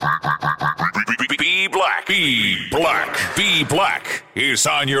Be Black. Be Black is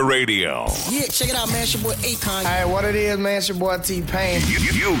on your radio. Yeah, check it out, man. It's your boy Akon. Hey, what it is, man? It's your boy T-Pain.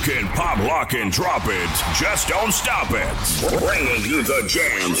 You can pop, lock, and drop it. Just don't stop it. Bringing you the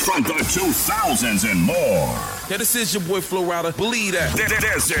jams from the 2000s and more. Yeah, this is your boy Flo Rida. Believe that.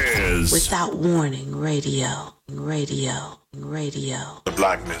 This is Without Warning Radio. The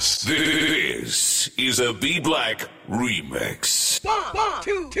blackness. This is a Be Black remix. One,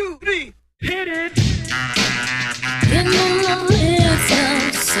 two, three. Hit it. In the little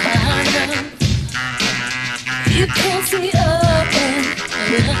silence, you can see up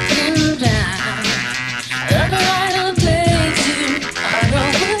and down. Other light place you are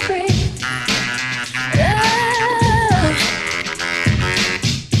away.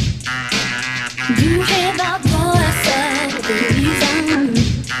 You hear the voice of reason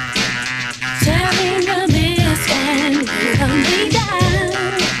telling the mist and pulling me down.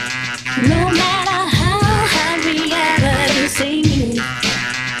 No matter how high reality seems,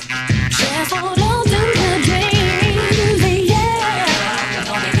 just hold on to the dream, yeah.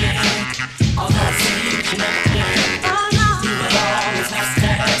 All I see, you never get. Oh no, you will always have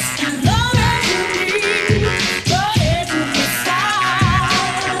steps. As long as you reach, go ahead to the sky.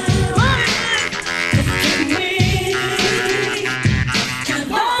 Give me, as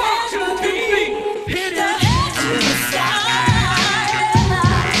long as you reach, go ahead to the sky.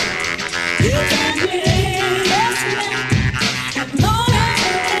 You can be listening as long as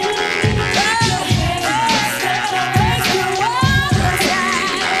you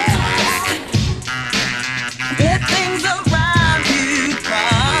Good things around you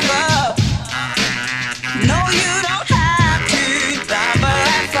crumble. No, you don't have to stumble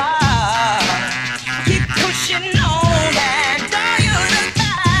that far. Keep pushing on and don't you look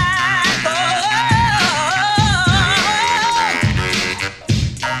back.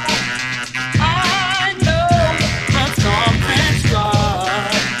 I know that something's wrong.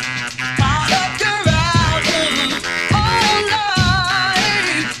 I looked around you all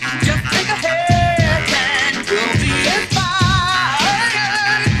night. Just think ahead and you'll be inspired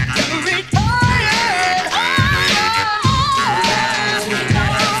to retire.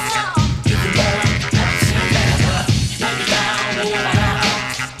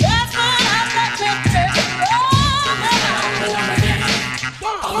 That's what I'm looking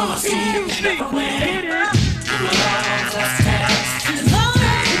I wanna see you never win. Hit it. as long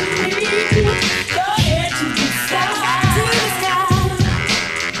as you reach, go ahead to the sky. To the sky.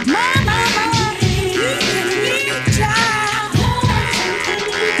 Mama, you can reach out.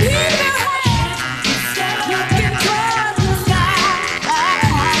 Keep your head. You can touch the sky.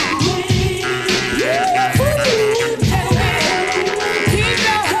 Keep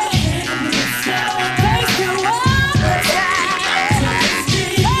your head. Place you up the sky.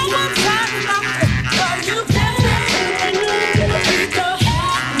 No one time,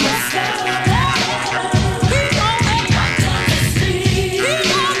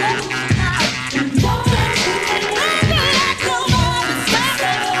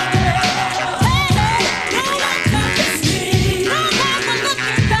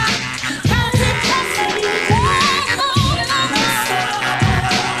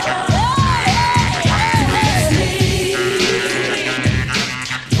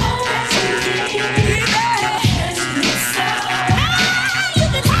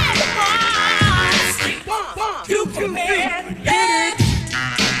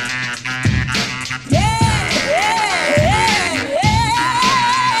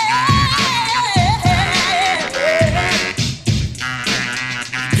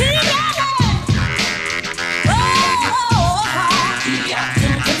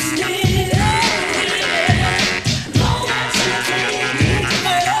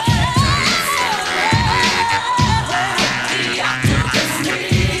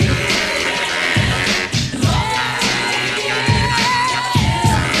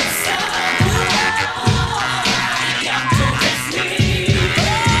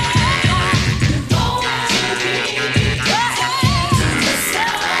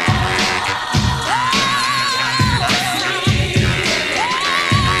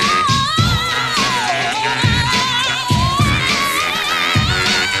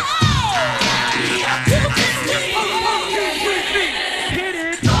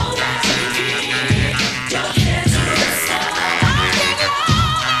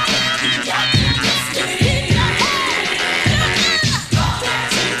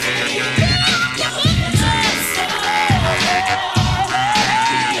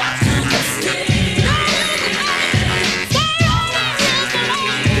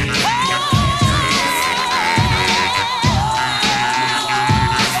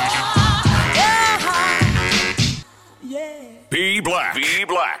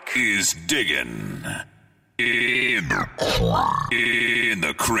 Black is digging in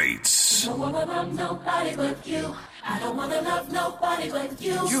the crates. I don't wanna love nobody but you. I don't wanna love nobody but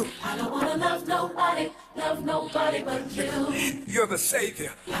you. I don't wanna love nobody but you. You're the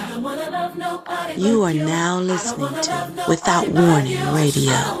savior. I don't wanna love nobody but You are now listening to Without Warning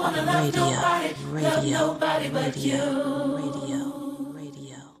Radio.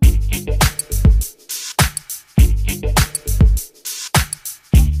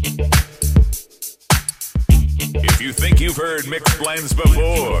 If you think you've heard mixed blends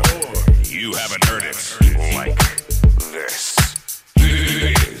before, you haven't heard it like this.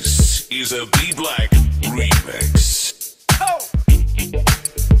 This is a B Black remix. Oh!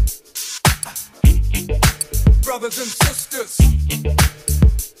 Brothers and sisters,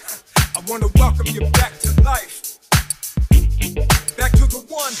 I want to welcome you back to life. Back to the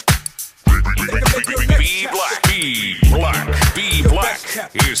one. B Black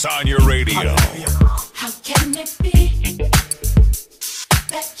is on your radio. How can it be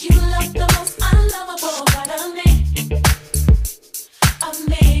that you love the most unlovable part of me?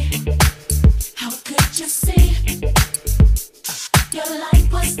 How could you see your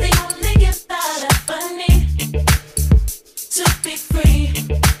life was the only gift that I ever need to be free?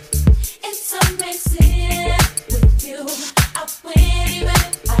 It's amazing with you. I win even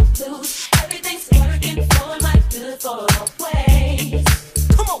if I lose. Everything's working for my good for always.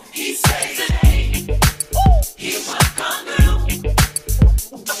 Come on, He saves it. He will come through.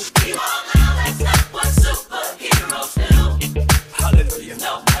 You all know that's not what superheroes do. hallelujah.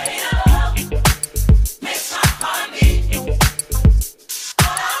 No way to love makes my heart beat.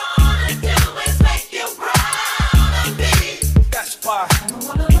 All I wanna do is make you proud of me. That's why I don't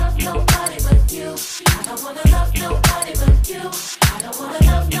wanna love nobody but you. I don't wanna love nobody but you. I don't wanna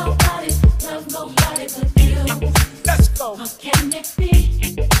love nobody but you. let's go. How can it be?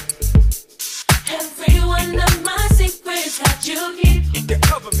 Every one of my secrets that you keep, You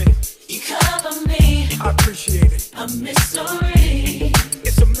cover me. you cover me. I appreciate it. A mystery.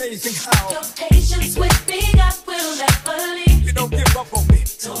 It's amazing how Your patience with me, I will never leave. you don't give up on me.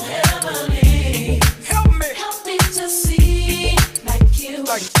 Don't ever leave. Help me. Help me to see like you.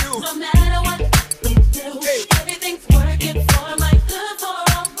 Like you. No matter what we do, Hey. everything's working for my good for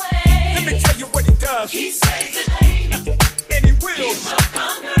always. Let me tell you what he does. He saves the day. And he He will. will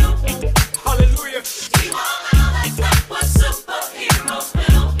come through. Hallelujah. You all know that's not what superheroes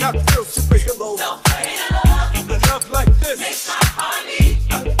do. Not real superheroes. Don't pray to love. A love like this. Makes my heart beat.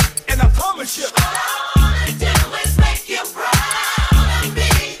 And I promise you, All I wanna do is make you proud of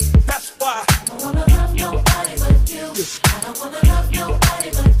me. that's why. I don't wanna love nobody but you. I don't wanna love nobody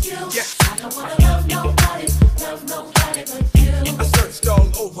but you. Yes. I don't wanna love nobody but you. I searched all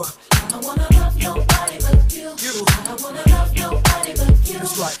over. I don't wanna love nobody but you. You. I don't wanna love nobody but you.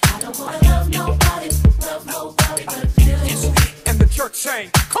 That's right. I don't wanna love nobody but you. And the church saying,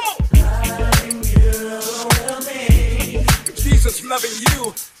 come on. Loving you will be, Jesus loving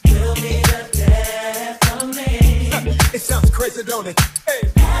you. will be the death of me. It sounds crazy, don't it? Hey,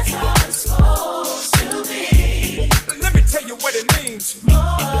 That's how it's supposed to be. let me tell you what it means.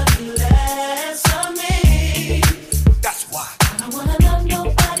 More than less of me. That's why. I don't wanna love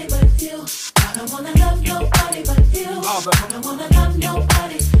nobody but you. I don't wanna love nobody but you. Father. I don't wanna love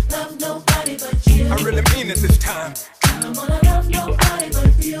nobody but you. I really mean it this time. I don't wanna love nobody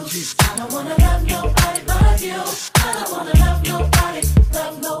but you. Jesus. I don't wanna love nobody but you. I don't wanna love nobody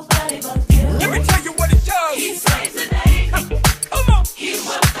but you. Let me tell you what it does. He saves the day. Come on. He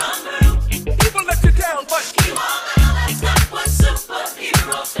will come through. People let you down, but You all know that's not what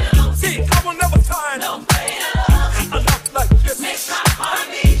superheroes do. see, I will never find Don't pray to love. a love like this. Makes my heart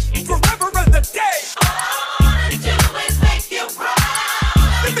beat. Forever and the day. All I wanna do is make you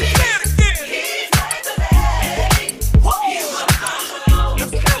proud Let of me me. say it again. He saves the day. He will come through. It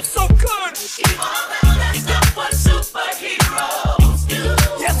feels so good. You all know that's not what superheroes do.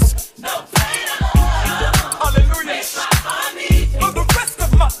 Yes. No pain to love. Hallelujah. Makes my heart beat. For the rest of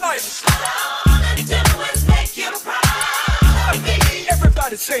my life. All I wanna do is make you proud of me.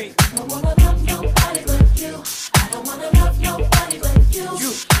 Everybody sing. I don't wanna love nobody but you. I don't wanna love nobody but you.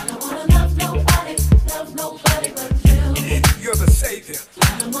 I don't wanna love nobody but you. You're the savior.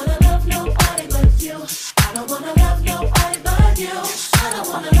 I don't wanna love nobody but you. I don't wanna love nobody but you. I don't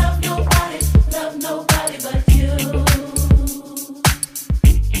wanna love nobody but you.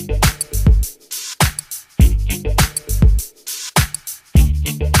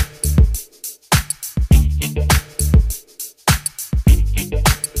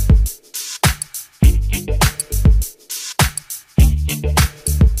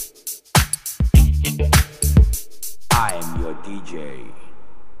 I am your DJ.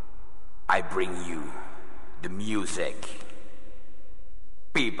 I bring you the music.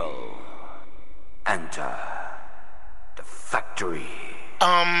 People, enter the factory.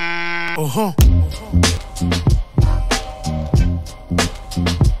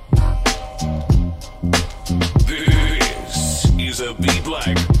 This is a B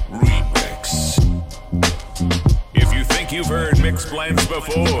Black remix. If you think you've heard mixed blends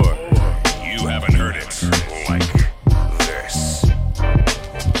before, you haven't heard it like this.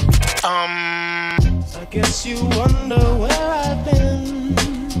 I guess you wonder where I've been.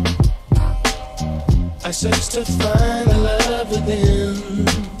 I search to find the love within.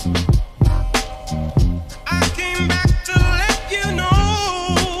 I came back to let you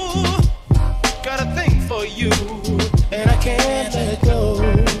know. Got a thing for you, and I can't let go.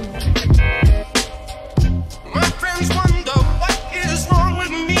 My friends wonder what is wrong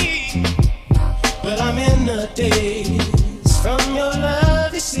with me, but I'm in the daze from your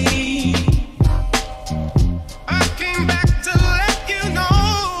love, you see. I came back to let you know.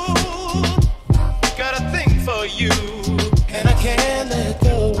 Got a thing for you, and I can't let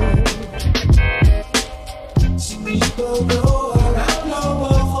go. See people go around the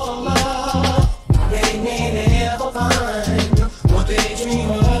world for love. They may never find what they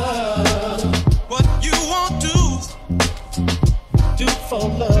dream of. What you won't do for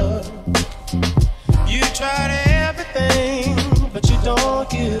love. You tried everything, but you don't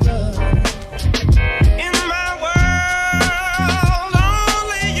give up. In my world,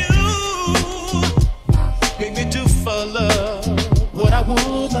 only you make me do for love what I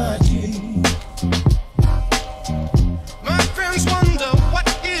would not do. My friends wonder what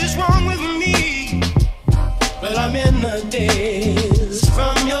is wrong with me, but I'm in the daze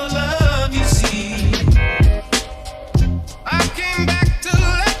from your love, you see. I came back to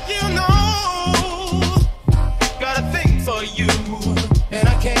let you know. Got a thing for you, and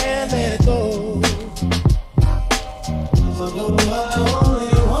I can't let go. I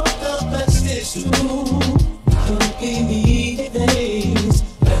only want the best, it's true. Don't give me things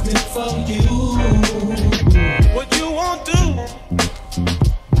left it for you. What you won't do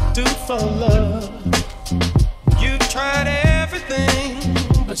for love. You tried everything,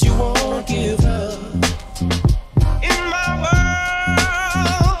 but you won't give up. In my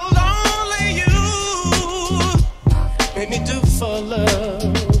world, only you make me do for love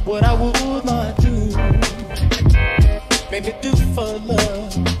what I would not do. Make me do for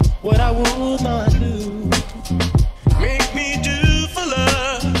love what I would not do. Make me do for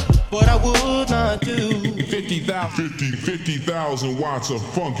love what I would not do. 50,000 watts of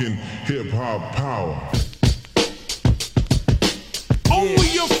funkin' hip-hop power.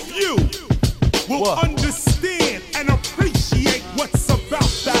 Only a few will understand and appreciate what's about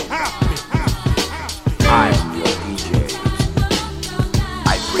to happen. I am your DJ.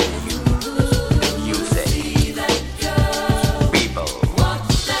 I bring you the music. People,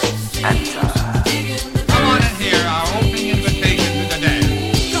 enter. Come on in here, our opening invitation to the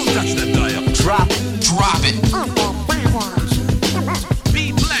dance. Don't touch that dial. Drop Drop it. B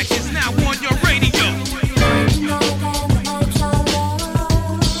Black is now on your radio.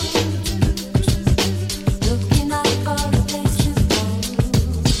 Looking out for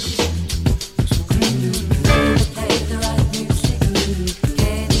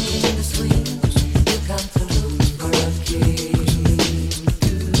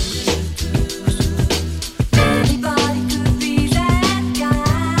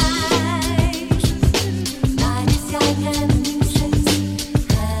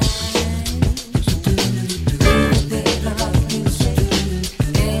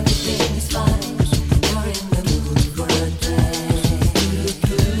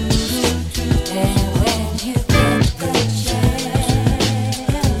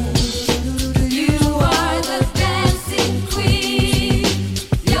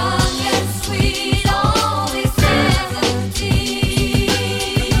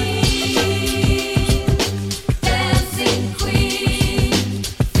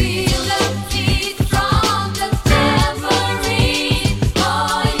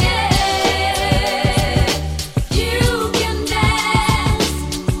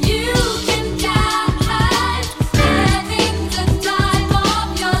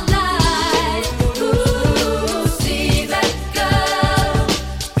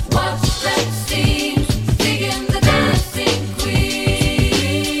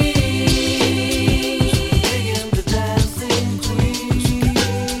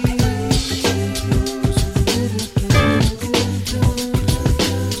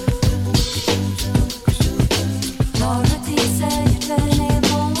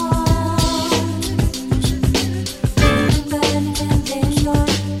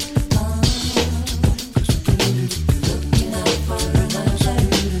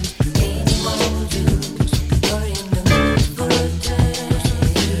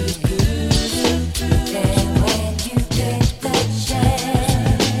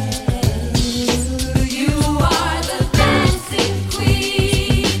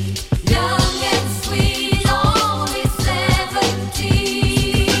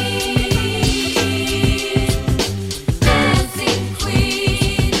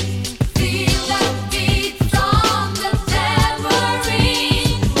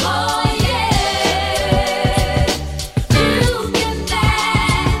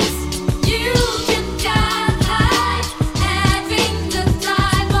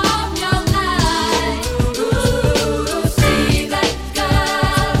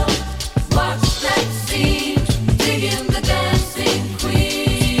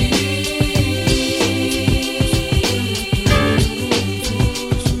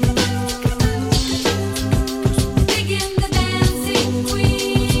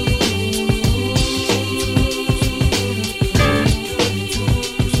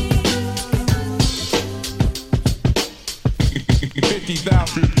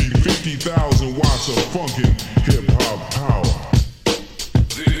 50,000 watts of funkin' hip-hop power.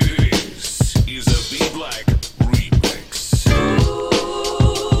 This is a B Black remix.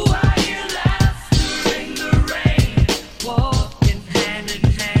 Ooh, are you laughter in the rain? Walking hand in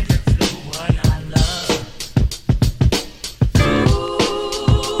hand with the one I love.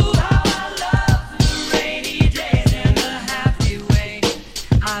 Ooh, how I love the rainy days and the happy way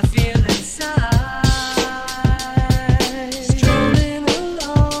I feel inside. Strolling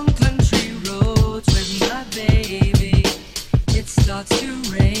along country roads with my baby. It starts to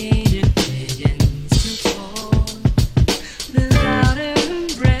rain, it begins to fall. Without an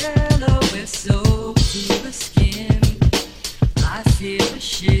umbrella, we're soaked to the skin. I feel a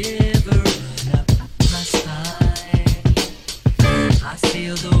shiver run up my spine. I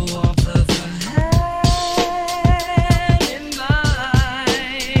feel the warmth of her hand in mine.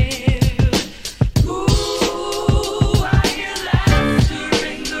 Ooh, I hear laughter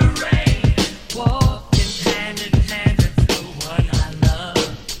in the rain, walking hand in hand with the one I love.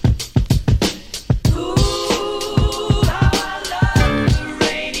 Ooh, how I love the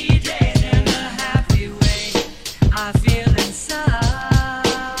rainy days and the happy way I feel inside.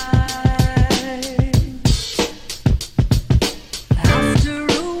 After a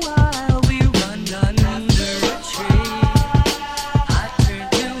while we run under a tree. I turn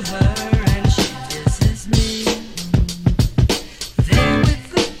to her and she kisses me. There with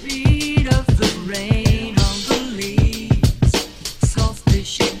the beat of the rain on the leaves, softly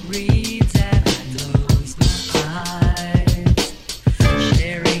she breathes and I close my eyes,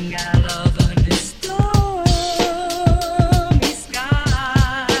 sharing our love under stormy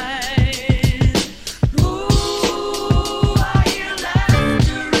skies. Ooh, I hear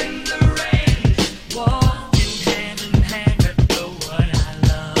laughter in the rain, walking hand in hand with the one I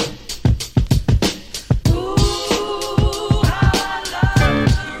love. Ooh, how I love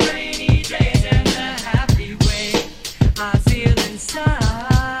the rainy days and the happy way I feel inside.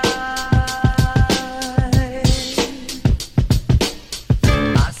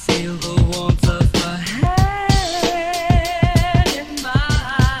 I feel the warmth of her hand in mine.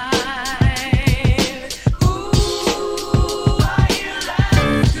 Ooh, I hear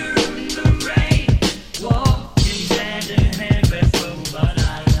laughter in the rain, walking hand in hand with the one I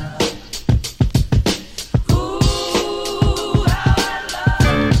love. Ooh, how I love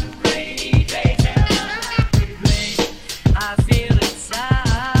the rainy days and the happy way I feel inside.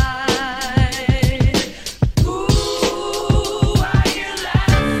 Ooh, I hear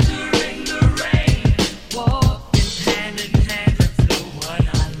laughter in the rain, walking hand in hand with the one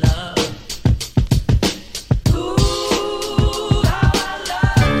I love. Ooh, how I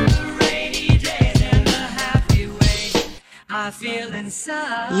love the rainy days and the happy way I feel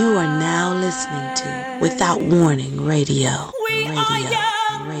inside. You are now listening to Without Warning Radio. We are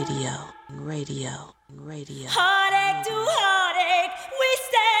Radio. Heartache to heartache, we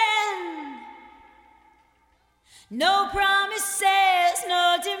stand. No promises,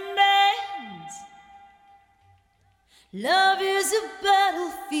 no demands. Love is a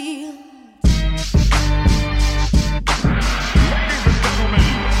battlefield.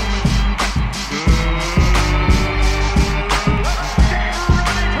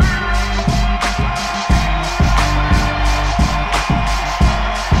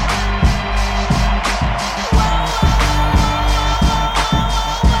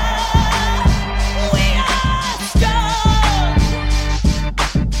 We are strong.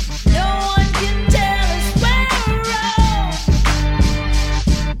 No one can tell us we're wrong.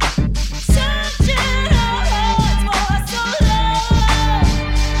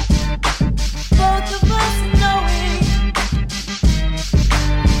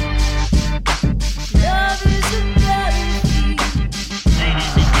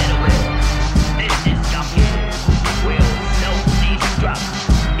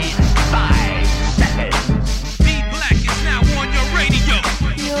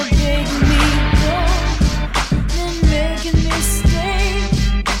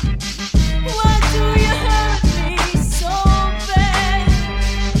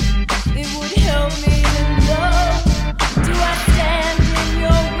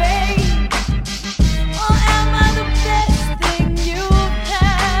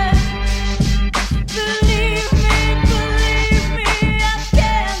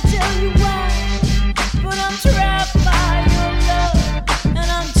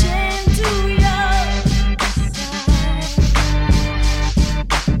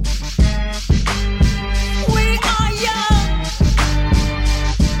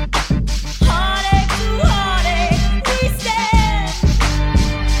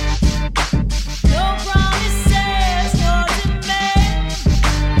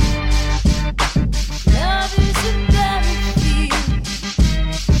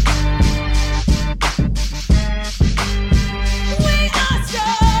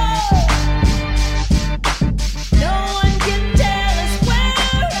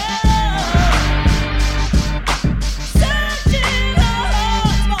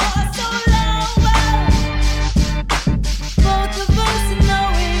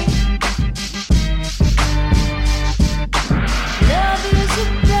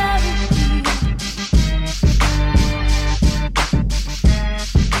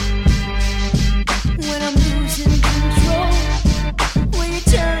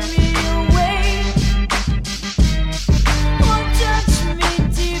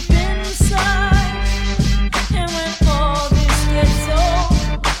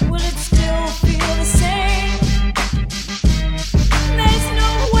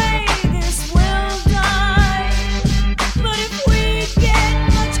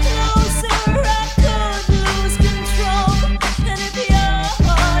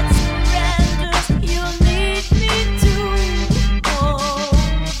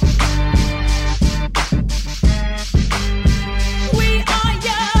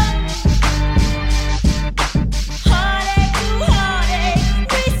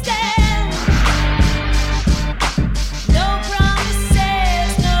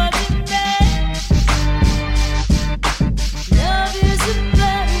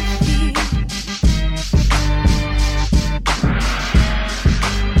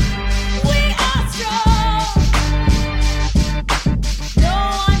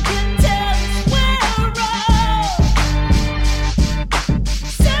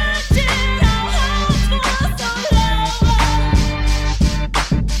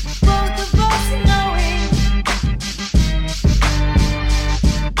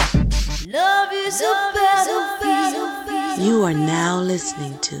 You are now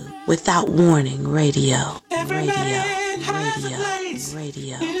listening to Without Warning Radio. Every man has a place.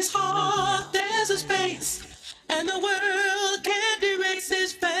 Radio. In his heart there's a space, and the world can't erase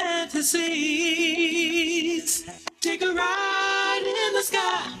his fantasies. Take a ride in the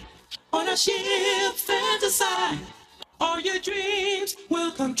sky on a ship, fantasize. All your dreams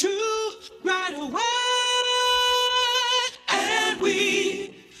will come true right away, and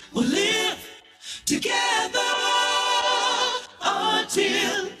we will live together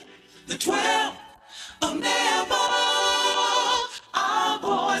until the 12th of never. Our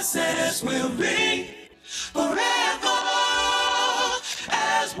voices will ring forever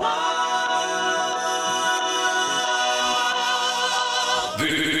as one.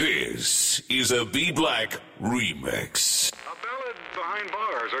 This is a B Black remix. A ballad behind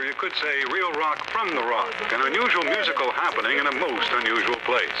bars, or you could say real rock from the rock. An unusual musical happening in a most unusual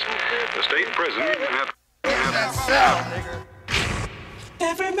place. The state prison at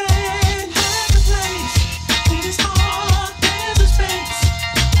Every man has a place. In his heart there's a space,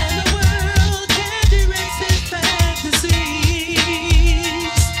 and the world can't erase his fantasies.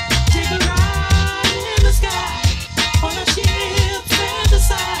 Take a ride in the sky on a ship,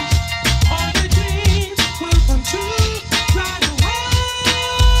 fantasize. All your dreams will come true right away,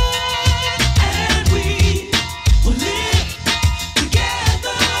 and we will live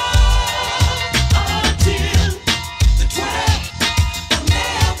together until the 12th of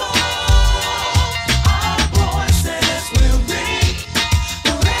never. Our voices will ring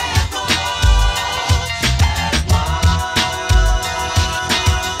forever as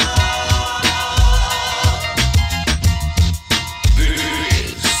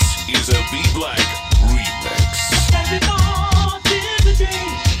This is a B Black remix. Every thought is a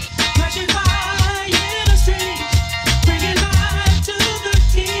dream, flashing by in a stream, bringing life to the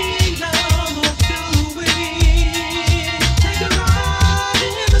kingdom of doing. Take a ride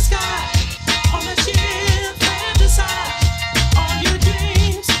in the sky on a ship, fantasize. All your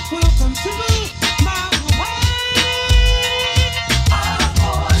dreams will come true miles away. Our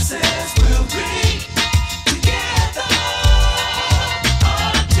voices will ring together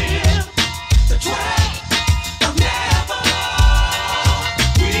until the 12th of never.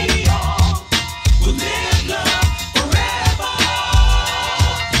 We all will live love forever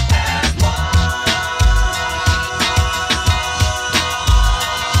as one.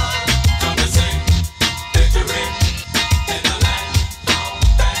 Come to sing victory in the land of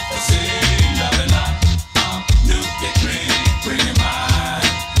fantasy, loving life of new victory, bringing mind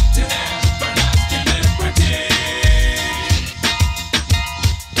to everlasting liberty.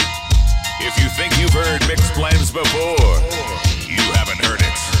 If you think you've heard mixed blends before, you haven't heard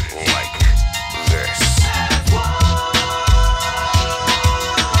it like this.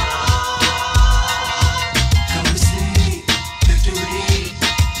 Come to see victory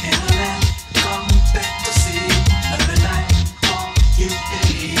in a land called fantasy, loving life for you and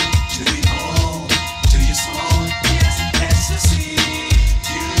me, to behold to your soul, yes, ecstasy.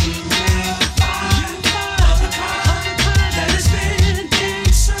 You will find other kind that has been in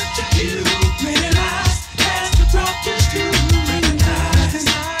search of you. Many lives has the brokest you. Recognize,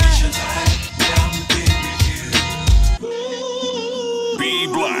 vision light down within you. B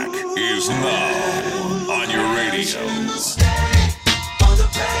Black is now on your radio. Stay on the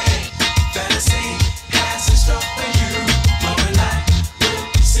plane. Fantasy has in store for you. Moment light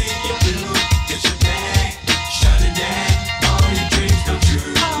will see you through. Get your day, shining day. All your dreams come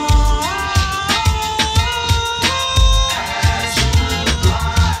true. As you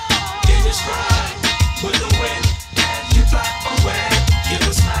glide in your stride with the wind, as you fly away, give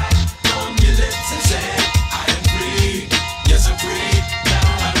a smile on your lips and say, I am free. Yes, I'm free. Now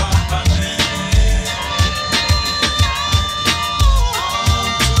I'm on my way.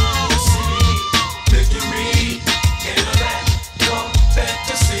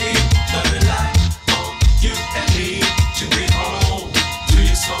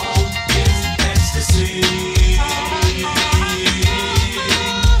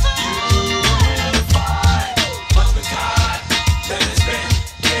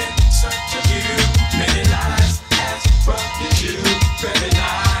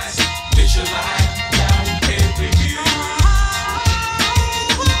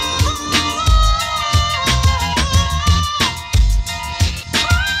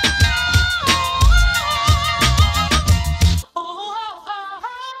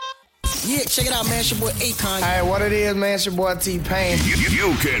 Yeah, check it out, man. It's your boy Akon. Hey, what it is, man? It's your boy T-Pain.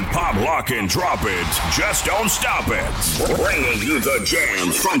 You can pop, lock, and drop it. Just don't stop it. Bringing you the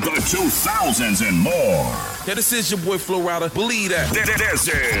jams from the 2000s and more. Yeah, this is your boy Flo Rida. Believe that. This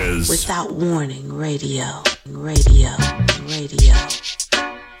is Without Warning Radio. Radio. Radio.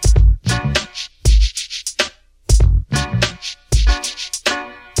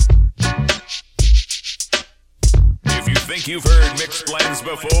 If you think you've heard mixed blends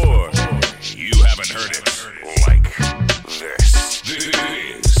before, you haven't heard it like this.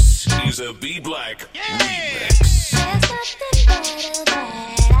 This is a B Black remix. There's nothing better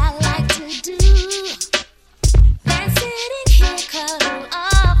that I like to do than sitting here cuddle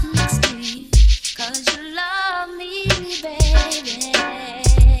up next to you, 'cause you love me, baby,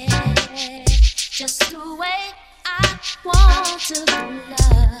 just the way I want to be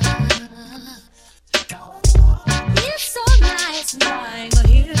loved. It's so nice lying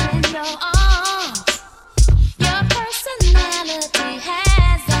here in your arms. Your personality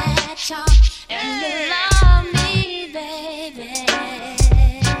has that charm, and you love me, baby,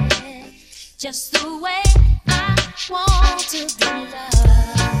 just the way I want to be loved.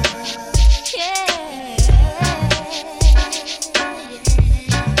 Yeah.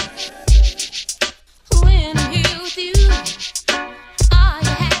 When I'm here with you, are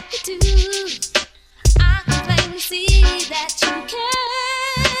you happy too? I can plainly see that you care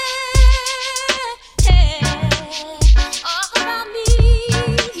all about me.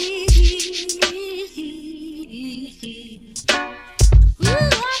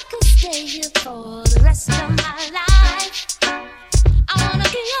 Ooh, I could stay here for the rest of my life. I wanna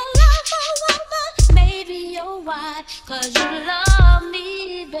be your lover, maybe your wife, 'cause you love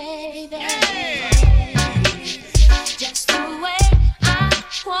me, baby, just the way I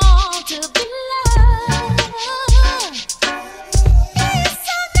want to be loved. It's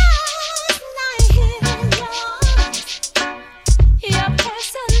so nice lying here in your arms. Your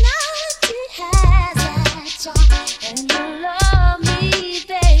personality has that charm, and you love me,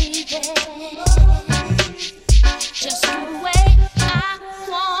 baby, just the way I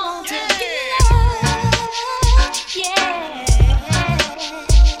want to be loved. Yeah.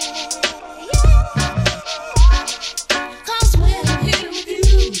 'Cause when I'm here with you,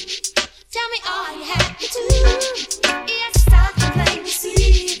 tell me, are you happy too? Yes, I can plainly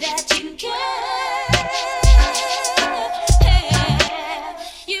see that you care.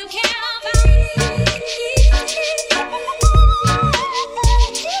 You care about me.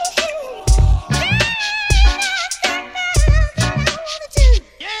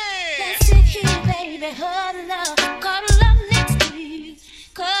 Let's sit here, baby, huddle up, cuddle up next to you,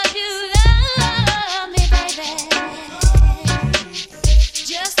 'cause you love me, baby,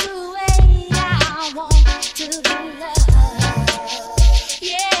 just the way I want to be loved.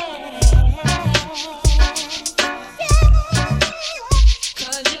 Yeah.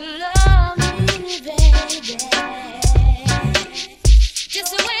 'Cause you love me, baby,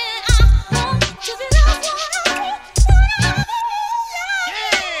 just the way I want to be loved.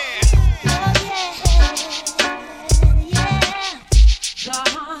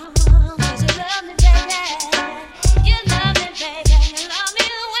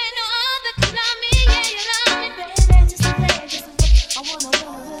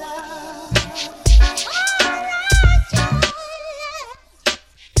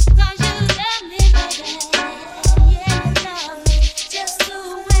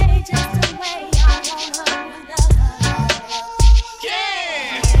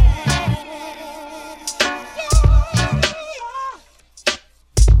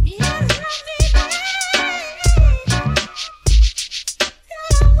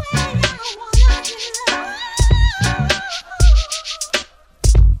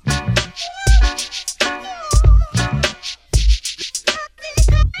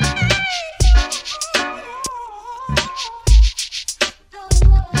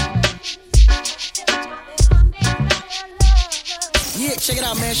 Yeah, check it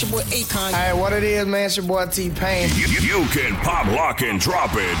out, man. It's your boy Akon. Hey, what it is, man? It's your boy T-Pain. You can pop, lock, and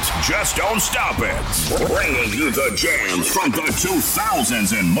drop it. Just don't stop it. Bringing you the jams from the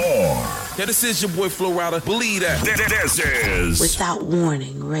 2000s and more. Yeah, this is your boy Flo Rida. Believe that. This is Without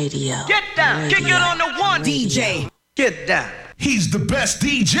Warning Radio. Get down. Radio. Kick it on the one. Radio. DJ. Get down. He's the best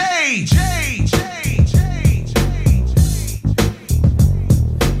DJ.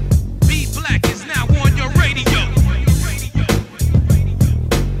 B Black is now on your radio.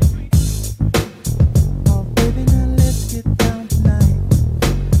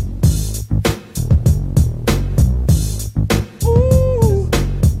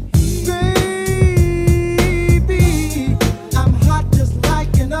 I'm hot just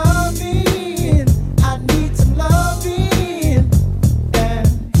like an oven.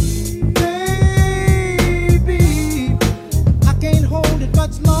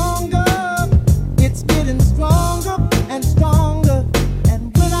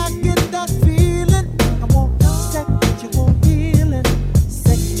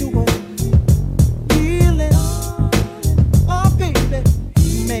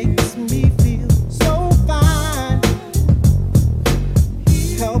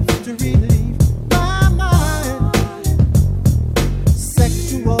 to relieve my mind.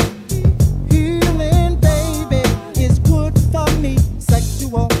 Sexual healing, baby, is good for me.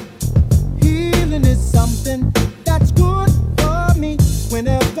 Sexual healing is something that's good for me.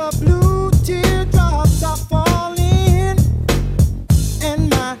 Whenever blue teardrops are falling and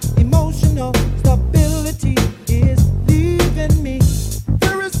my emotional stability is leaving me,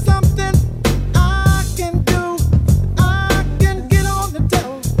 there is something I can do. I can get on the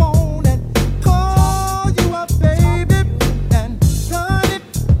telephone and call you up, baby, and honey,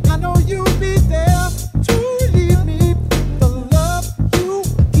 I know you'll be there to relieve me. The love you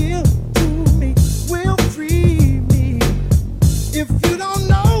give to me will free me. If you don't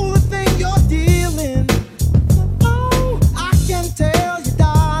know the thing you're dealing, oh, I can tell you,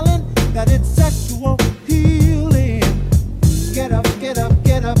 darling, that it's sexual healing. Get up, get up,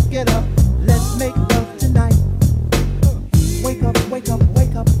 get up, get up. Let's make love tonight. Wake up, wake up,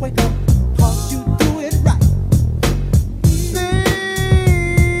 wake up, wake up. 'Cause you do it right.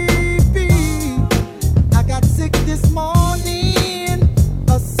 Baby, I got sick this morning.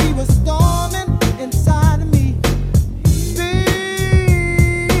 A sea was storming inside of me.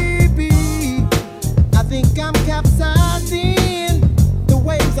 Baby, I think I'm capsizing. The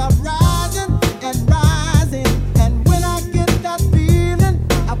waves are rising and rising. And when I get that feeling,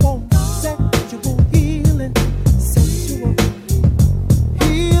 I want sexual healing. Sexual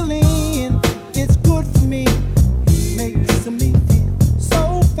healing, it's good for me. Makes me feel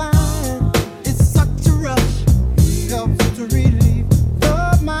so fine. It's such a rush. Helps to relieve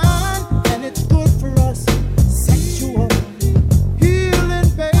the mind. And it's good for us. Sexual healing,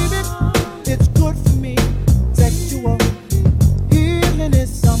 baby, it's good for me. Sexual healing is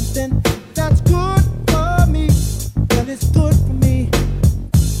something that's good for me. And it's good for me.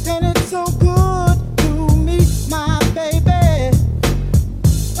 And it's so good to me, my baby.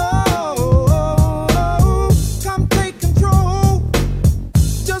 Oh, come take control.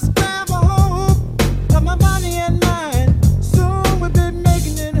 Just grab a hold of my body and mind. Soon we'll be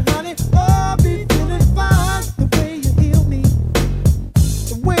making it, honey. Oh, be feeling fine. The way you heal me,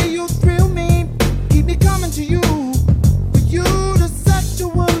 the way you thrill me, keep me coming to you. For you to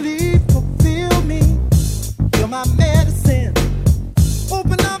sexually fulfill me. You're my medicine.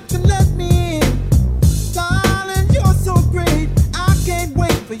 Open up and let me in. Darling, you're so great. I can't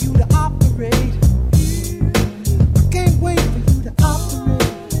wait for you to operate. I can't wait for you to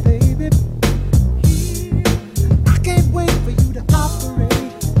operate, baby. I can't wait for you to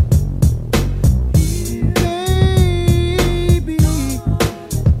operate. Baby,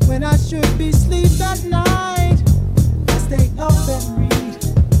 when I should be asleep at night, I stay up and read.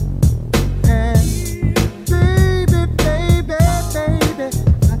 And baby, baby, baby,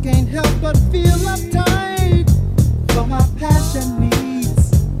 I can't help but feel uptight for my passion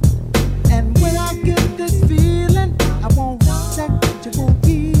needs. And when I get this feeling, I want sexual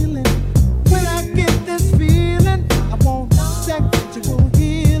healing. When I get this feeling, I want sexual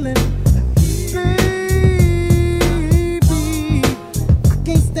healing. Baby, I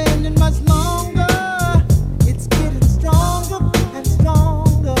can't stand it much longer. It's getting stronger and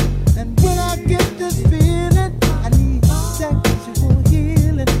stronger. And when I get this feeling, I need sexual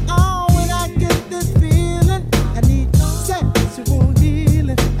healing. Oh, when I get this feeling, I need sexual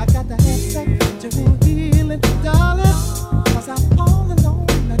healing. I got to have sexual healing, darling. 'Cause I'm all alone.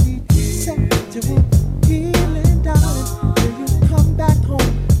 I need sexual healing, darling. Will you come back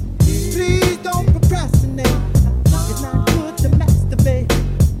home? Please don't procrastinate. It's not good to masturbate.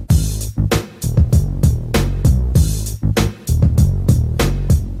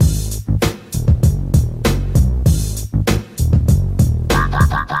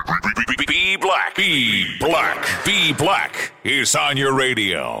 Be black. Be black. Be black is on your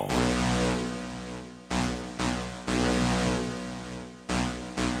radio.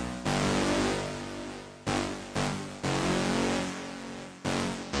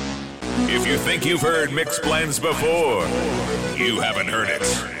 If you think you've heard mixed blends before, you haven't heard it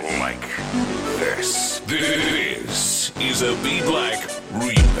like this. This is a Be Black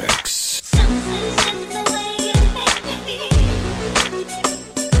remix.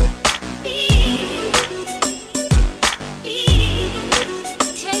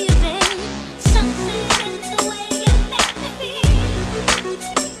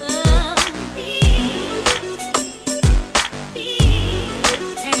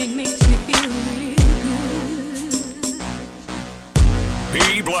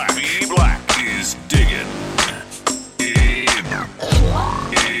 Be Black is digging in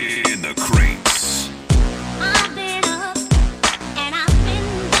the crates. I've been up and I've been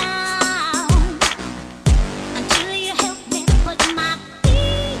down until you help me put my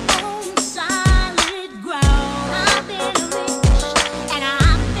feet on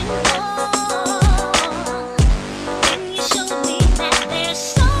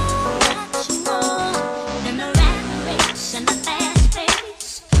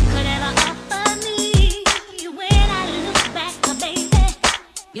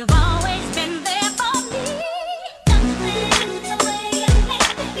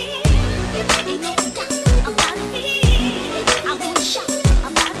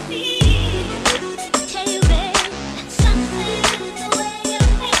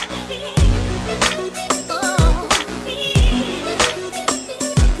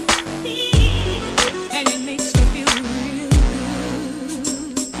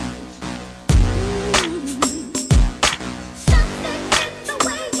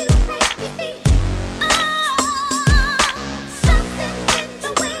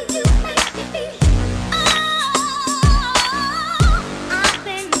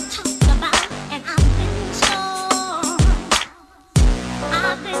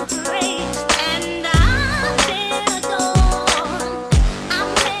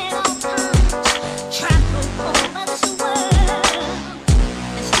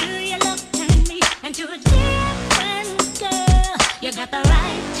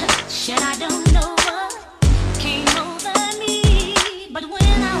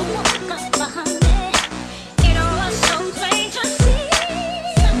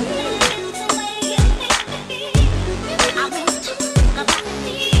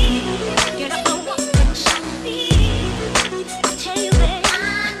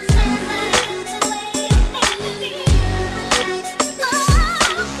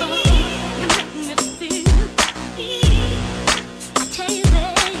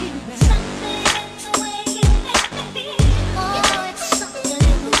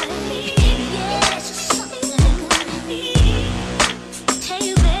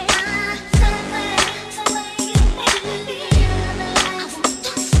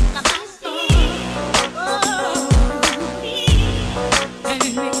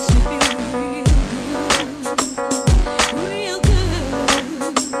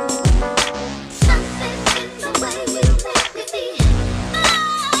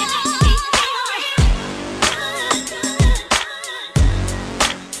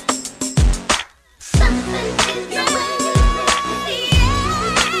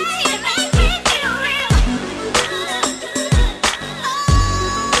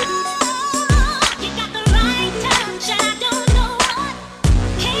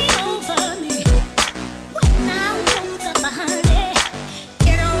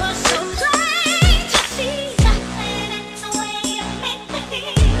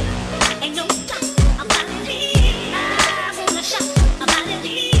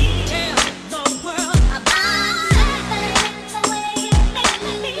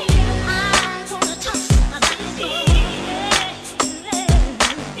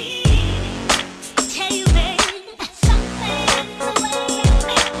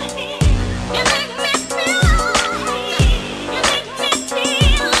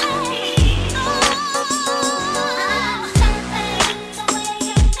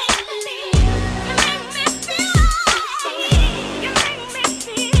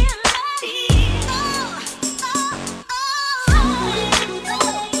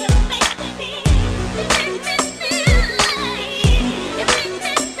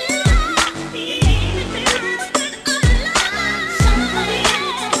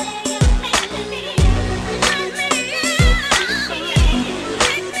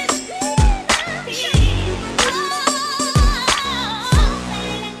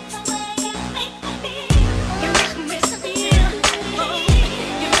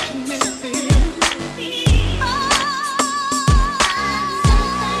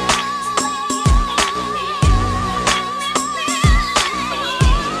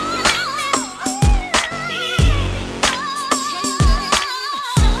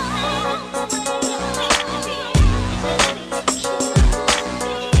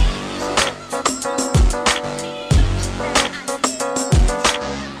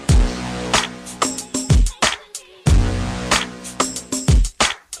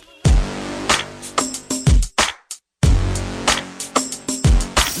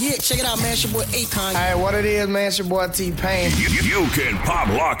Yeah, check it out, man. It's your boy Akon. Hey, what it is, man? It's your boy T-Pain. You can pop,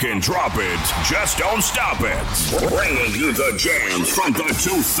 lock, and drop it. Just don't stop it. Bringing you the jams from the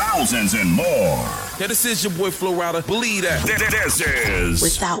 2000s and more. Yeah, this is your boy Flo Rida. Believe that. This is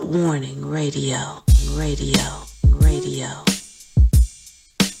Without Warning Radio. Radio. Radio.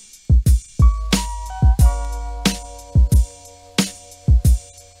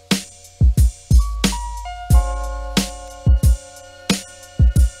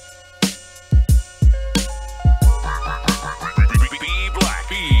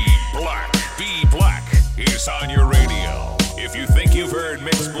 On your radio. If you think you've heard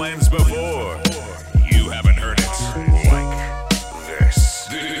mixed blends before, you haven't heard it like this.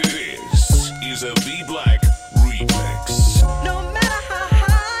 This is a B Black remix. No matter how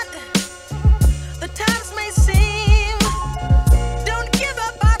hard the times may seem, don't give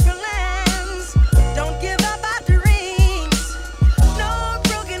up our plans, don't give up our dreams. No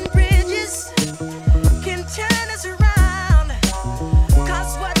broken bridges can turn us around,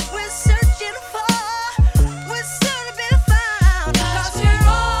 'cause what we're searching for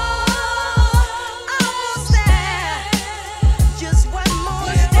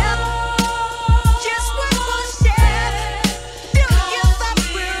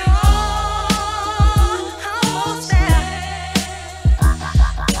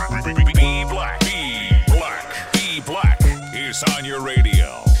on your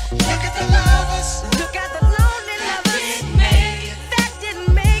radio. Look at the lovers. Look at the lonely lovers. That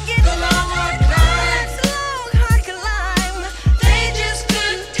didn't make it. The long hard climb. It's a long hard climb. They just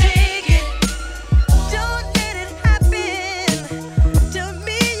couldn't take it. Don't let it happen to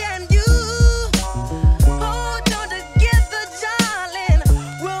me and you. Hold on together, darling.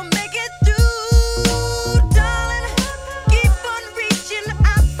 We'll make it through, darling. Keep on reaching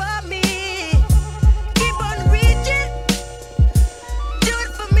out for me. Keep on reaching. Do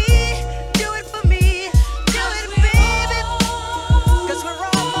it for me, do it for me, do it, baby. 'Cause we're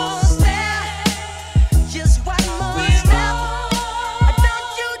almost there. Just one more step. Don't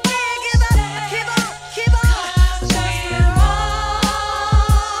you dare give up. Keep on, keep on. 'Cause we're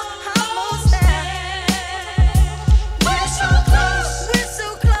almost there. We're so close, we're so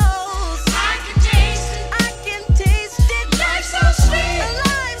close. I can taste it, I can taste it. Life's so sweet,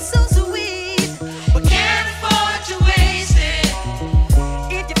 life's so sweet. We can't afford to waste it.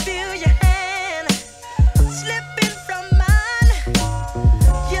 If you feel your hand slipping from mine,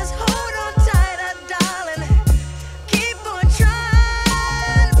 just hold on tighter, darling. Keep on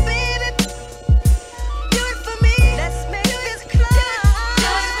trying, baby. Do it for me. Let's make this climb.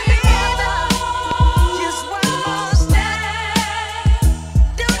 Do it, baby. Just one more step.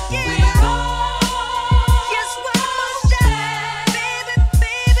 Don't give up. Just one more step, baby,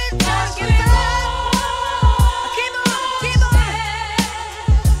 baby. Don't give up. Keep on, keep on.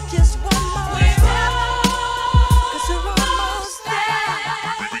 Just one more step, 'cause we're almost there.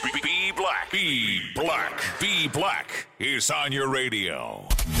 B Black. B Black. B Black is on your radio.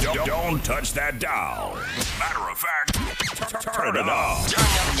 Don't touch that dial. Matter of fact, turn it off. Turn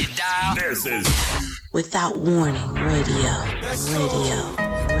up your dial. This is Without Warning Radio. Radio.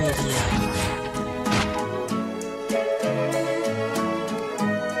 Radio.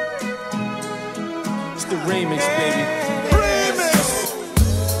 It's the remix, baby.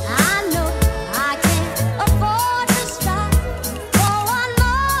 I know I can't afford to stop for one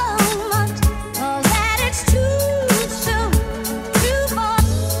moment, 'cause that it's too soon, too far.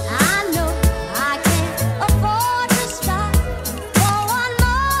 I know I can't afford to stop for one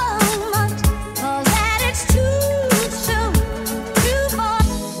moment, 'cause that it's too soon, too far.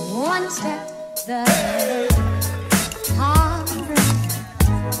 One step the heartbreak,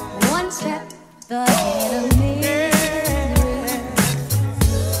 one step the enemy.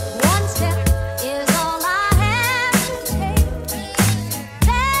 One step is all I have to take.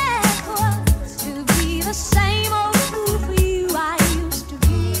 Backwards to be the same old fool for you I used to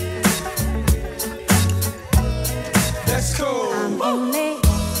be. Let's go. I'm only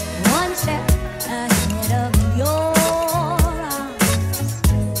one step ahead of your eyes,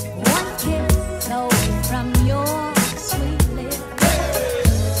 one kiss away from your sweet lips.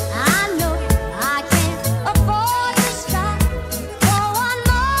 I know I can't afford to stop for one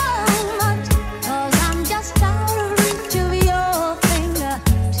moment, 'cause I'm just out of reach of your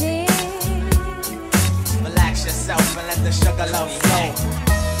fingertips. Relax yourself and let the sugar love flow.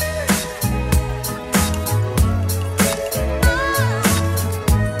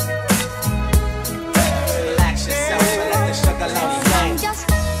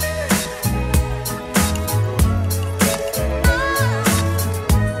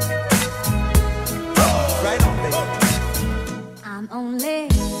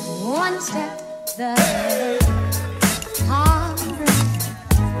 One step the head of heartbreak,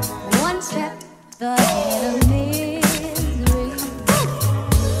 one step the head of misery.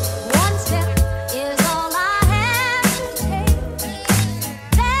 One step is all I have to take.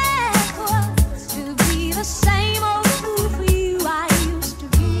 Backwards to be the same old fool for you I used to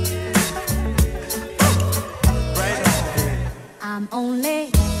be. I'm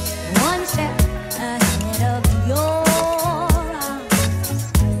only one step ahead of your arms,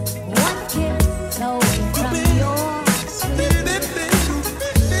 one kiss away from your sweet.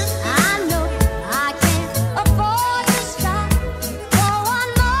 I know I can't afford to stop for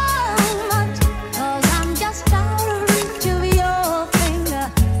one moment, 'cause I'm just out of reach of your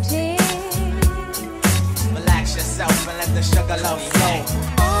fingertips. Relax yourself and let the sugar love flow.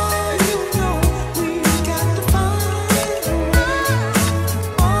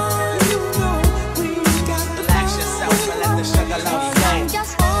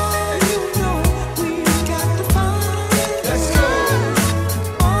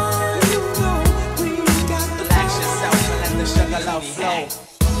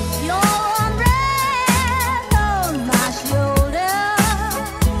 Your umbrella on my shoulder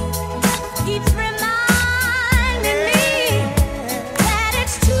keeps reminding me that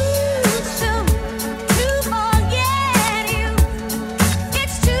it's too soon to forget you.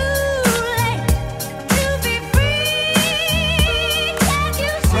 It's too late to be free. Can't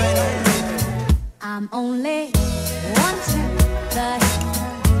you see? I'm only one step ahead of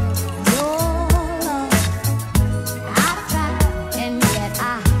your love. I've tried and yet I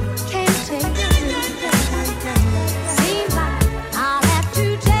can't take it. Seems like I'll have to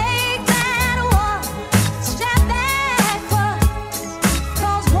take that one step backwards,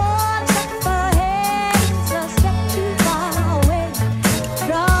 'cause one step ahead is a step too far away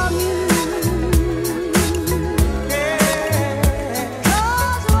from you.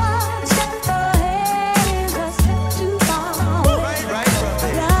 'Cause one step ahead is a step too far away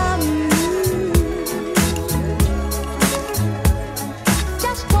from you.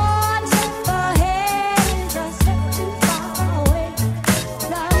 Just one step ahead is a step too far away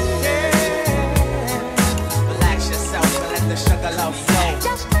from you. Relax yourself and let the sugar love flow.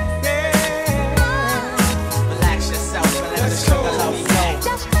 Just Relax yourself and let the sugar love flow.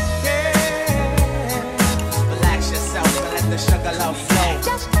 Just Relax yourself and let the sugar love flow.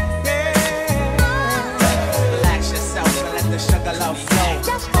 Relax yourself and let the sugar love flow.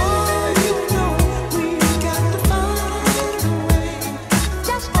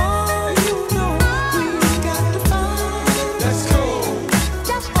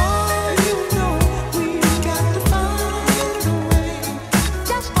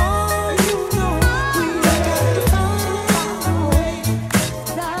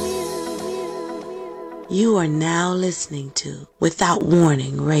 You are now listening to Without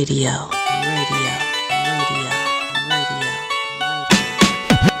Warning Radio. Radio.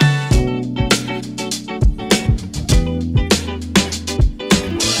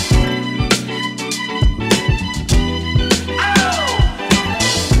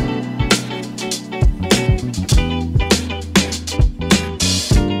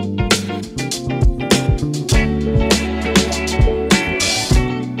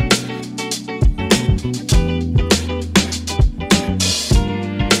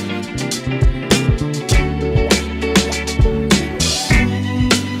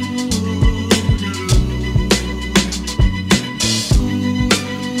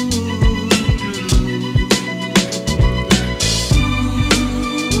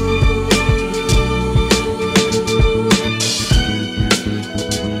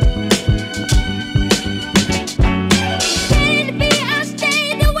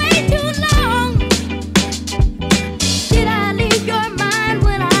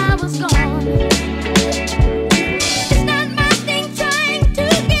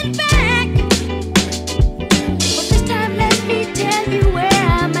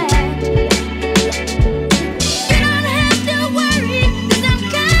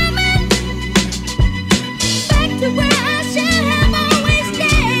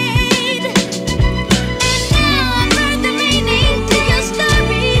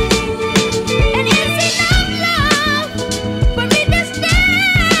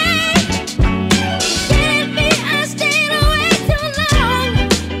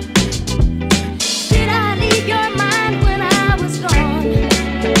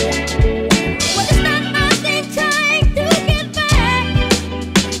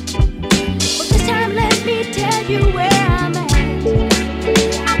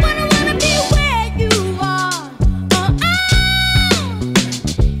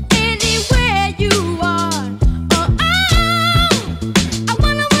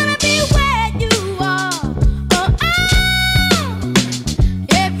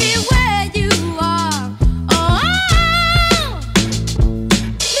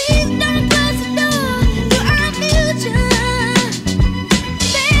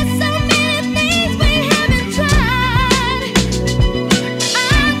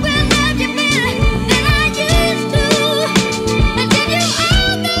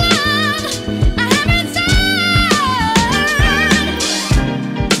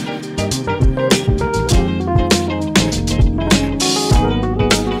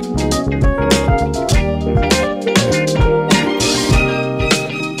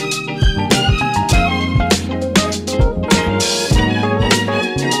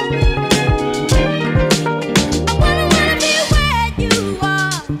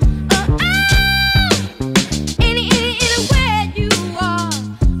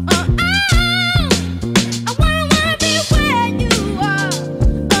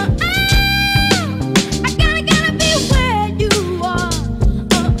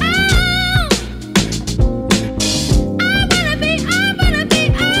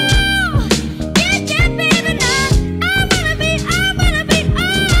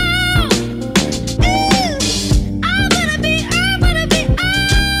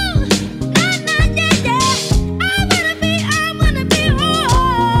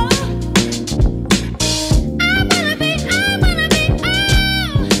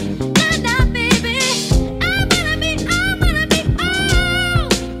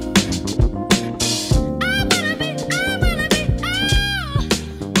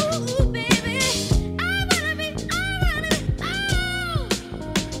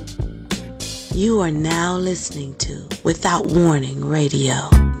 You are now listening to Without Warning Radio.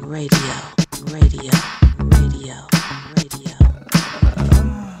 Radio.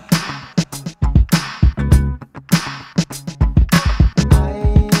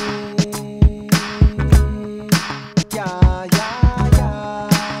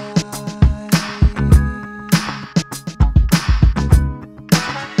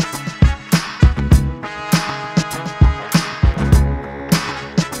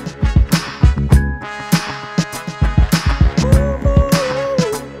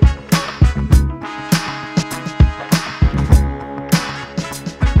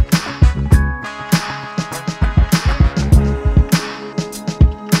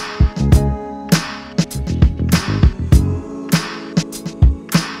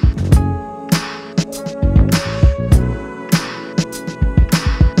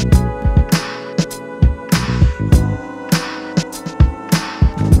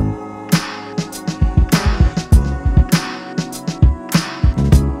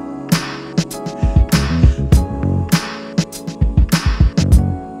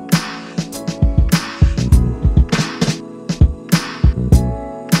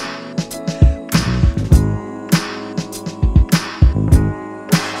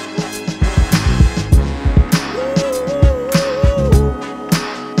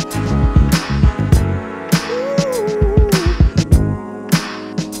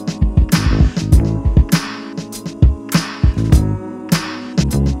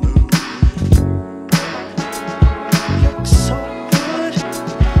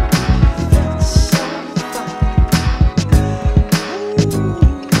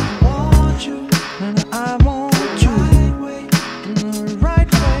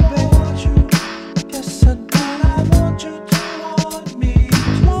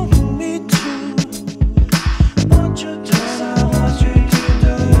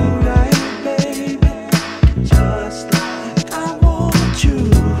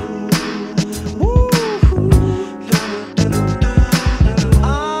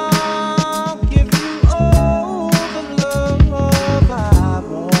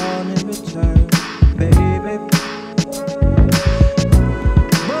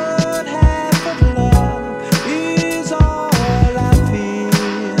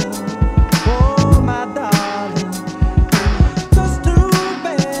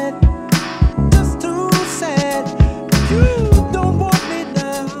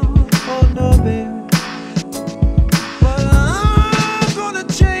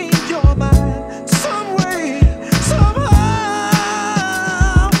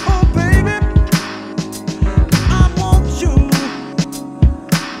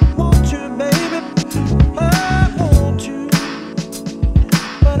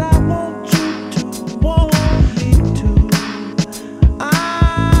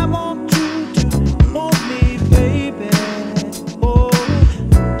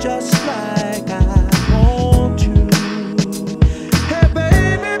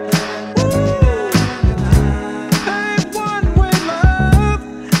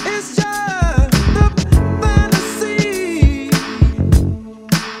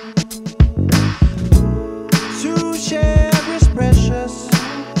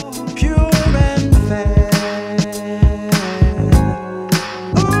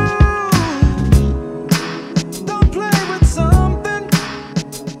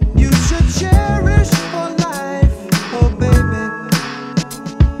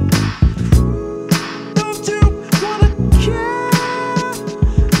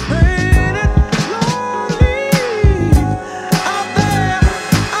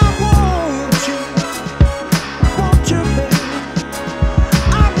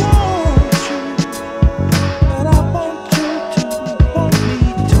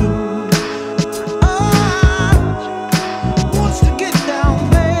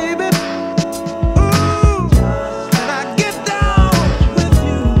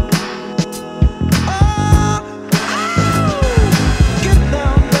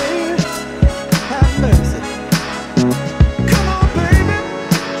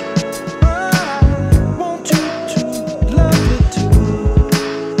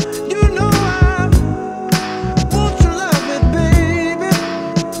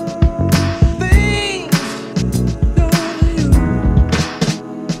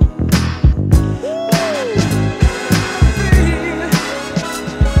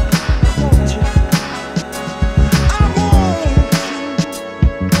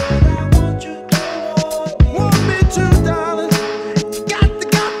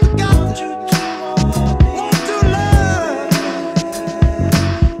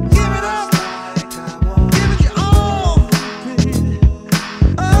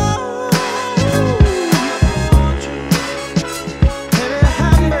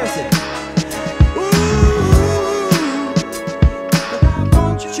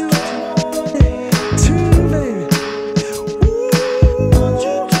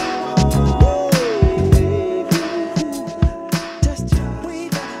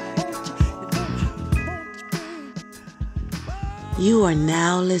 You are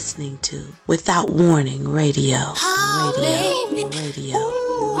now listening to Without Warning Radio. Radio.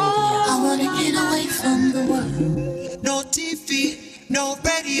 I wanna get away from the world. No TV, no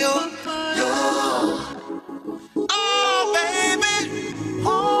radio, no. Oh, baby.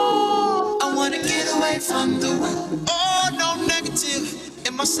 Oh, I wanna get away from the world. Oh, no negative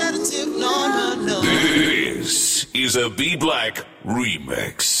in my sedative. No, no, no. This is a B Black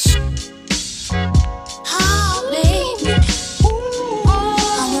remix. Oh, baby. I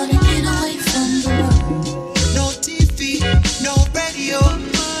wanna get away from the world. No TV, no radio,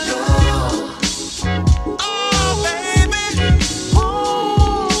 no. Oh, baby.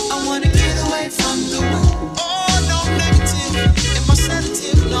 I wanna get away from the world. Oh, no negative in my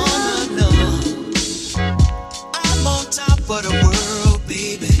sedative. No, no, no. I'm on top of the world,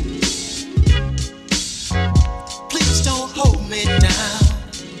 baby. Please don't hold me down.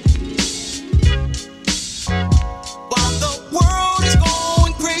 While the world is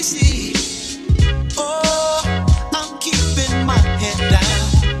going crazy, oh, I'm keeping my head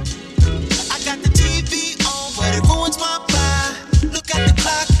down. I got the TV on, but it ruins my vibe. Look at the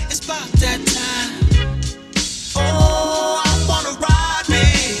clock, it's about that time. Oh, I wanna ride me,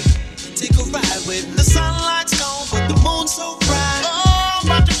 take a ride with the sunlight's gone, but the moon's so bright. Oh, I'm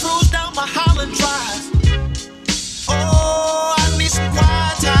about to cruise down my Holland Drive. Oh, I need some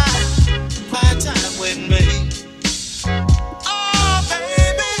quiet time with me. Oh,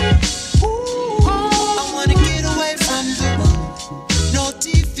 baby. I wanna get away from the world. No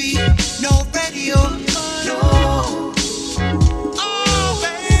TV, no radio, no. Oh,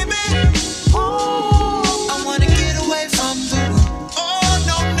 baby. I wanna get away from the world. Oh,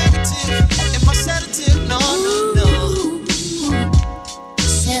 no negative in my sedative. No, no, no.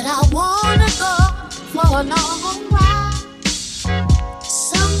 Said I wanna go for a long ride,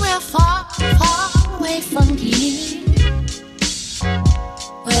 somewhere far, far away from here,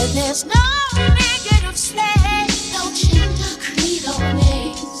 where there's no negative state, no change of creed or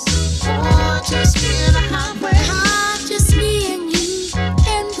ways. Oh, just me and the highway. Just me and you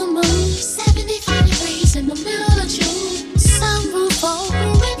and the moon. 75 degrees in the middle of June. Sunroof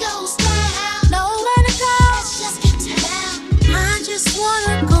open, windows down. Nowhere to go, let's just get down. I just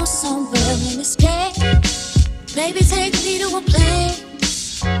wanna go somewhere and escape. Baby, take me to a place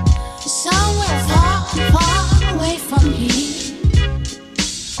somewhere far, far away from here.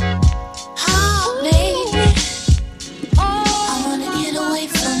 Oh, baby. I wanna get away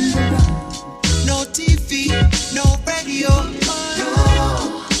from the road. No TV, no radio, no.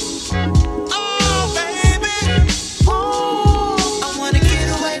 Oh, baby. I wanna get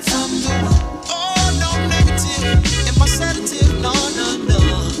away from the world. Oh, no negative in my sedative. No, no, no.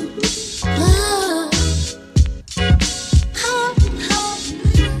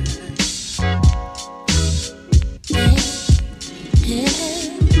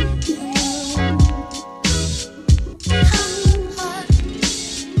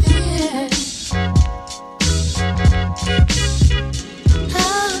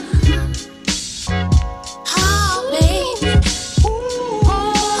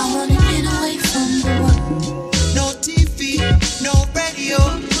 No TV, no radio, no.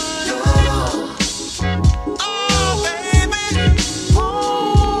 Oh, baby.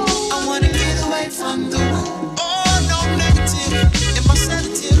 I wanna get away from the world. Oh, no negative in my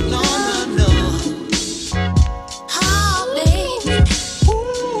sedative. No, no, no. Oh, baby.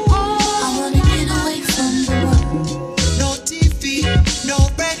 I wanna get away from the world. No TV, no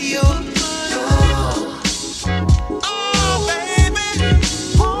radio, no. Oh, baby.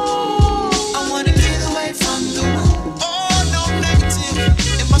 I wanna get away from the world. Oh, no negative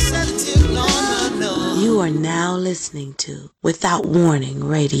in my sedative. No, no, no. You are now listening to Without Warning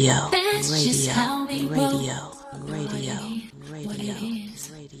Radio. That's just how we roll.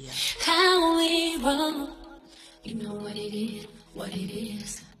 How we roll. You know what it is, what it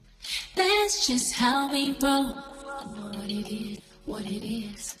is. That's just how we roll. You know what it is, what it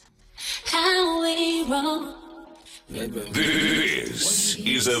is. How we roll. This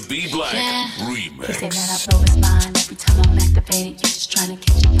is a B Black remix. They say that I blow his mind every time I'm activated. You're just trying to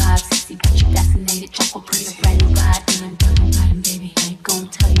catch your vibe, sissy, but you're fascinated. Jump up on the ready ride, and I'm done riding, baby. I ain't gonna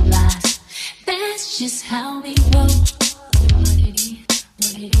tell you lies. That's just how we roll. You know what it is,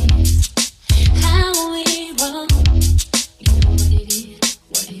 what it is. How we roll. You know what it is,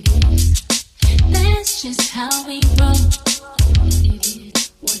 what it is. That's just how we roll. You know what it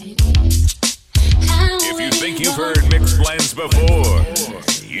is, what it is. If you think you've heard mixed blends before,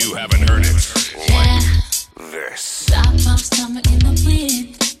 you haven't heard it like this. Stop off summer in the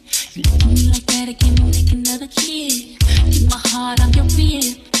wind. You look at me like that again, you make another kid. Keep my heart on your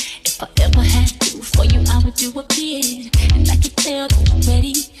rib. If I ever had to for you, I would do a bid. And I can tell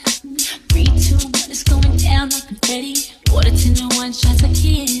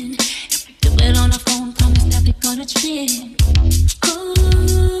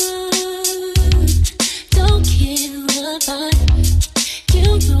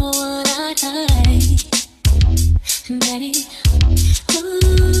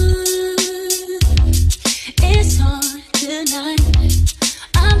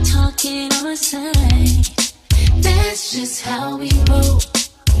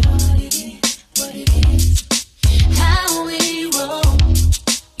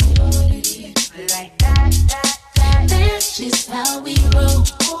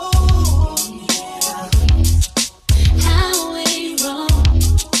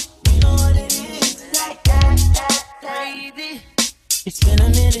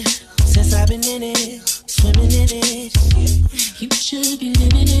it since I've been in it, swimming in it. You should be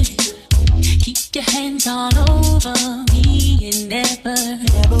living in it. Keep your hands all over me and never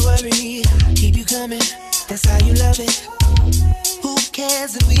worry. Keep you coming, that's how you love it. Who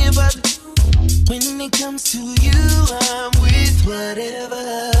cares if we in public? When it comes to you, I'm with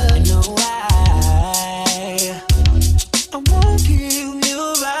whatever. No, I won't give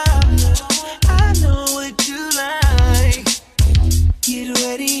you up. I know what you like. Get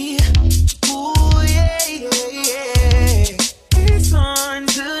ready. Ooh, yeah, yeah, yeah. It's on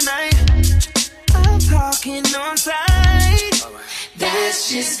tonight. I'm talking on site. that's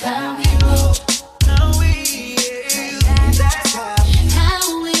just how we roll. No, that's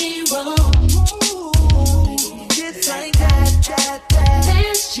How we roll. It's like that.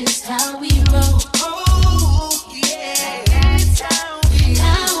 That's just how we roll. Oh, yeah. That's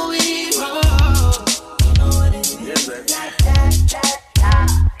how we roll. You know what it is?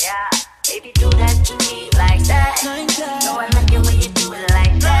 Yeah. Baby, do that to me like that. No, I like it when you do it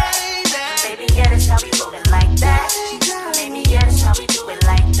like that. Baby, yeah, that's how we roll it like that. Baby, yeah, that's how we do it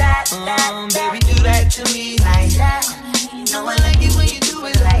like that. Baby, do that to me like that. No, I like it when you do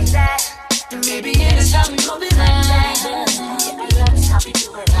it like that. Baby, yeah, that's how we roll it like that. Baby, yeah, that's how we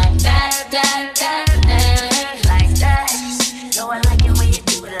do it like that. Like that. No, I like it when you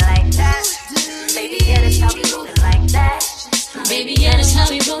do it like that. Baby, yeah, that's how we roll it like that. Baby, yeah, that's how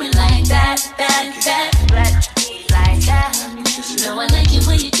we roll it like that. Like that. No, I like it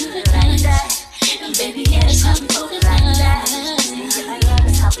when you do it like that. Baby, yeah, that's how we roll it like that. Yeah,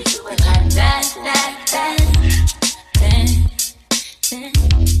 that's how we do it like that.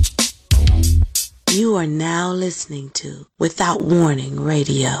 You are now listening to Without Warning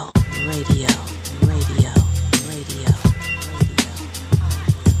Radio.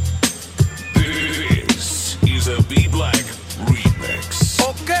 This is a B Black remix.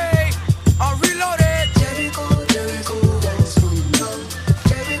 Okay, I'm reloaded. Jericho, walls come down.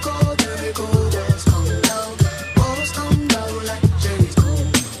 Jericho, walls come down. Walls come down like Jericho.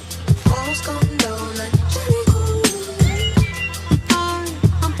 Walls come down like Jericho.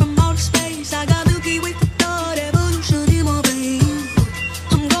 I'm from outer space. I got Milky Way for thought, evolution in my veins.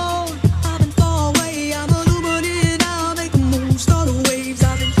 I'm gone, I've been far away. I'm illuminated, I'll make a move, start the waves.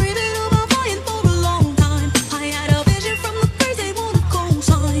 I've been dreaming about flying for a long time. I had a vision from the crazy one of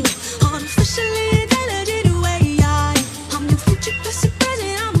cosign. Artificially intelligent AI. I'm your future, past and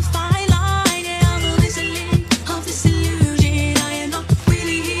present. I'm a fine line. Yeah, I'm a listening of this illusion. I am not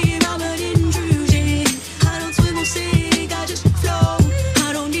really here, I'm an intrusion. I don't swim or sink, I just flow.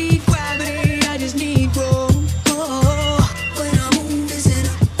 I don't need gravity, I just need growth. When I move, it's in a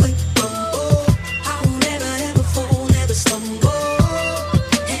quick rumble. I will never ever fall, never stumble.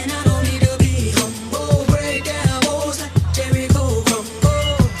 And I don't need to be humble. Break down walls like Jericho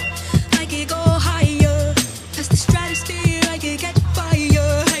crumble. I can go higher, past the stratosphere. I can catch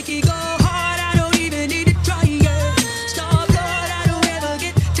fire. I can go hard, I don't even need to try. Star blood, I don't ever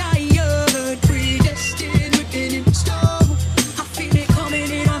get tired. Predestined, written in stone. I feel it coming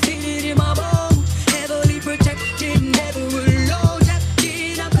in, I feel it in my bones. Heavily protected, never alone. Tapped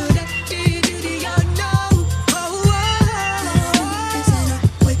in, I'm connected to the unknown. It's in a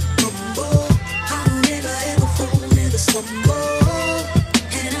quick rumble. I will never ever fall, never stumble.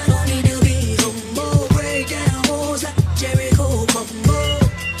 And I don't need to be humble. Break down walls like Jericho crumble.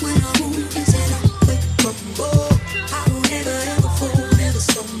 When I move, it's in a quick rumble. I will never ever fall, never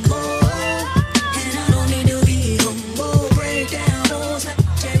stumble. And I don't need to be humble. Break down walls like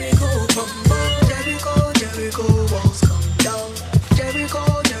Jericho crumble. Jericho, walls come down. Jericho,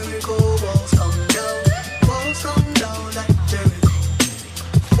 walls come down. Walls come down like Jericho.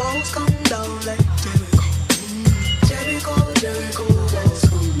 Walls come down like Jericho. Jericho, walls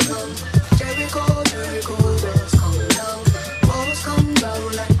come down. Jericho, walls come down. Walls come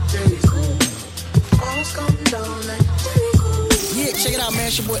down like Jericho. Walls come down like Jericho. Yeah, check it out, man.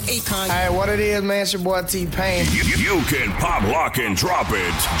 It's your boy Akon. Hey, what it is, man? It's your boy T-Pain. You can pop, lock, and drop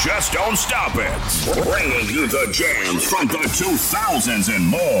it. Just don't stop it. Bringing you the jams from the 2000s and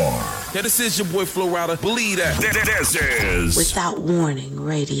more. Yeah, this is your boy Flo Rida. Believe that. This is Without Warning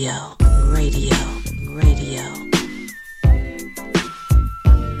Radio.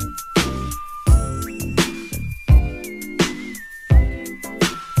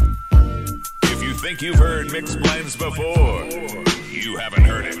 If you think you've heard mixed blends before, you haven't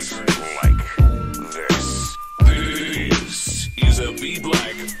heard it like this. This is a B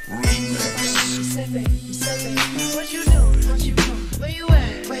Black remix. What you doing? Where you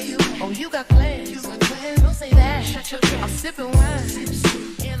at? Oh, you got plans. Don't say that. Shut your trap. I'm sipping wine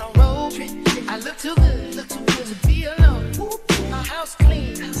in a robe. I look too good to be alone. My house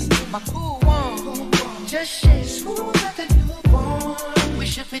clean, my cool one. Just shake smooth like a newborn. We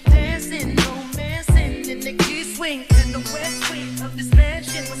should be dancing, romancing in the key swing and the west wing of this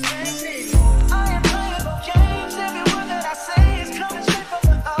mansion was happening. I am playing no games. Every word that I say is coming straight from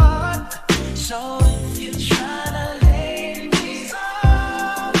the heart. So if you try to lay me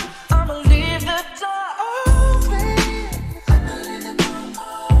down, I'ma leave the door open. I'ma leave the door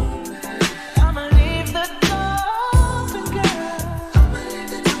open. I'ma leave the door open, girl. I'ma leave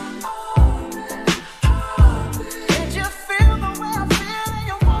the door open. Can't you feel the way I feel and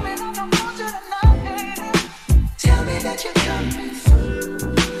you want me like I want you tonight, baby? Tell me that you're coming through.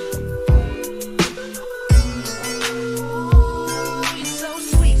 You're so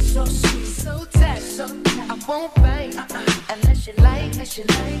sweet, so sweet, so tight, so I won't bite unless you like.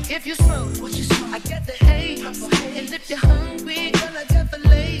 If you smoke, what you smoke, I got the hate. And if you're hungry, girl, I got the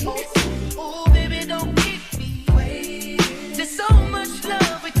lay. Oh, baby, don't keep me waiting. There's so much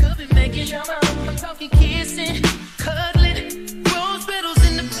love we could be making. I'm talking kissing, cuddling, rose petals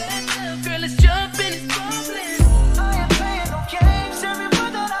in the bathtub. Girl, it's jumping, it's bubbling. I ain't playing no games. Every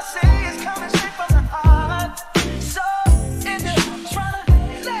word that I say is coming straight from the heart. So if you're trying to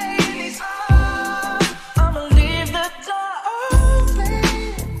lay these arms, I'ma leave the door open.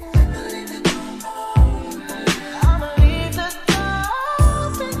 I'ma leave the door open. I'ma leave the door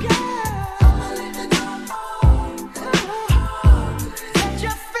open, girl. I'ma leave the door open. Can't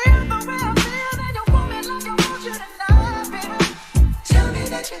you feel the way I feel and you want me like I want you tonight, baby? Tell me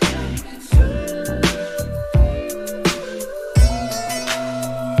that you're coming through.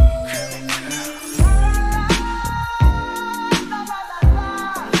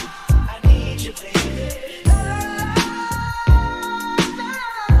 I need you, baby.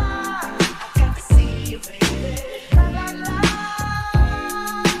 I got to see you, baby.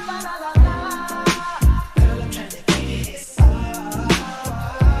 Girl, I'm trying to get this on.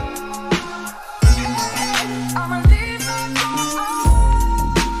 I'ma leave the door open,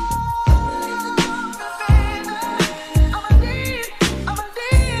 baby. I'ma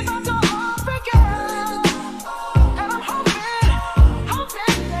leave the door open, girl. And I'm hoping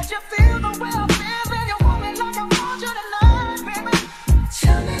that you feel the way I feel and you want me like I want you tonight, baby.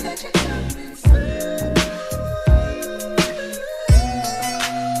 Tell me that you're coming through. Tell me that you're coming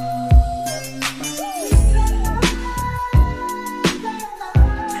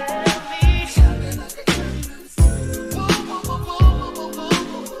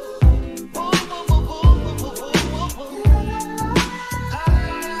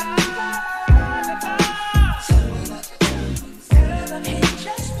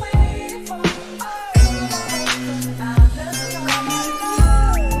just wait for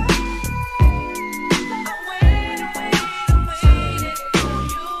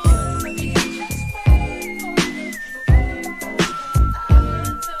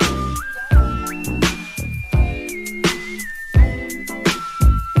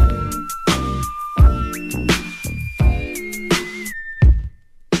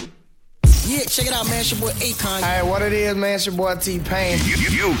Yeah, check it out, man. It's your boy Akon. Hey, what it is, man? It's your boy T-Pain.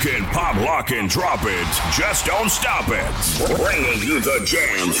 You can pop, lock, and drop it. Just don't stop it. Bringing you the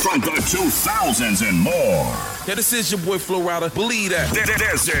jams from the 2000s and more. Yeah, this is your boy Flo Rida. Believe that.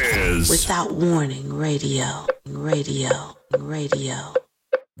 This is Without Warning Radio.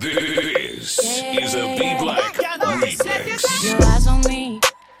 This is a B Black remix. Your eyes on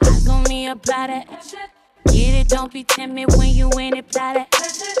me, apply that. Get it, don't be timid when you in it, apply that.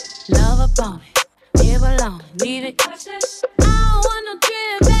 Love upon it, live alone, leave it. I don't want no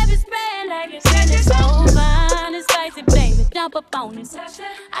drip, baby, spray like it's so fine and spicy, baby, jump up on it.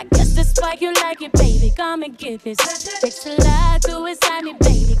 I guess that's why you like it, baby, come and give it. Takes a lot to excite me,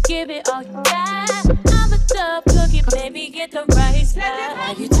 baby, give it all you got. I'm a tough cookie, baby, get the right spot.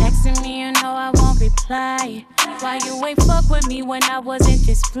 Why you texting me, you know I won't reply. Why you ain't fuck with me when I wasn't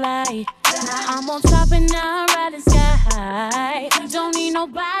this fly? Now I'm on top and now I'm riding sky high. Don't need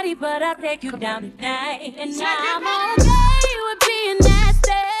nobody, but I'll take you down tonight. And now I'm okay with being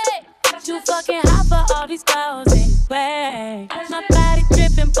nasty. Too fucking hot for all these girls anyway. My body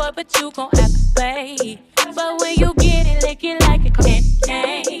dripping, but you gon' have to pay. But when you get it, lick it like a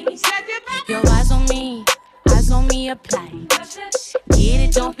candy. Your eyes on me, apply. Get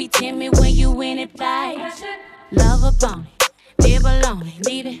it, don't be timid when you in it, fly. Love upon it, live alone,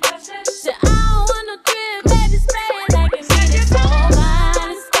 leave it. So I don't want no drip, baby, spray it like it's so fine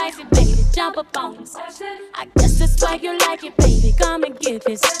and spicy, baby, jump up on us. I guess that's why you like it, baby, come and give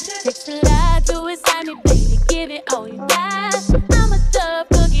it. Takes a lot to excite me, baby, give it all you got. I'm a tough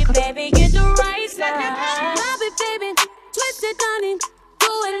cookie, baby, get the right side. Love it, baby, twist it, darling. Do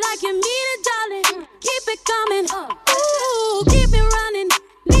it like you mean it, darling. Keep it coming, ooh, keep it running.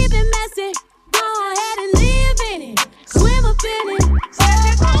 Leave it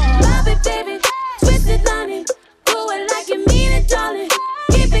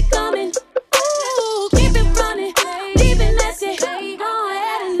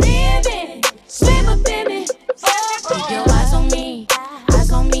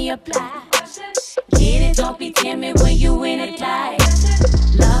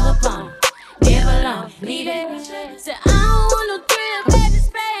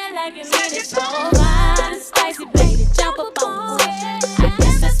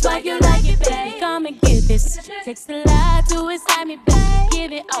Takes a lot to excite me, baby.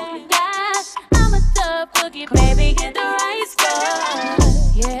 Give it all you got. I'm a tough cookie, baby. Get the right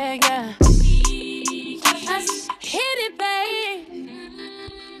stuff. Yeah, yeah. Hit it, babe.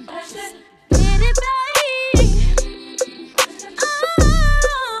 Hit it, babe.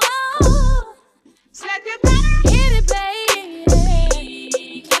 Oh, hit it, babe. Hit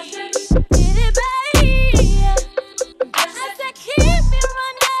it, babe. I said, keep me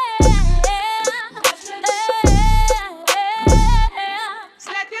running.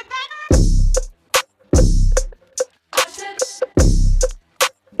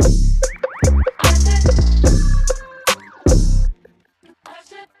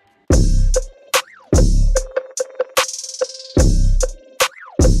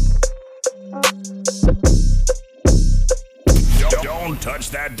 Don't touch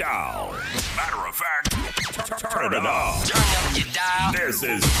that dial. Matter of fact, turn it off. Turn up your dial. This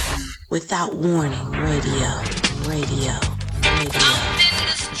is Without Warning Radio.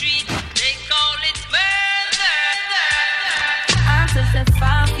 I'm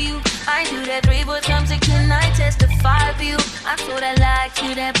testifying for you. I do that 3-4 times, and can I testify for you? I told I like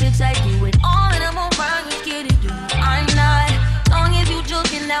you, that bitch, I do it all, and I'm around, you scared to do. I'm not. Long as you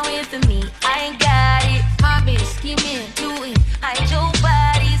joking, now in for me, I ain't got it. My bitch scheming, doing, hide your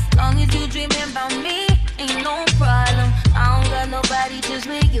bodies. Long as you dreaming about me, ain't no problem. I don't got nobody just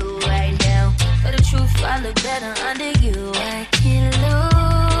with you right now. But the truth, I look better under you. I can't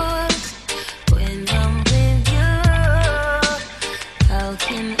lose when I'm with you. How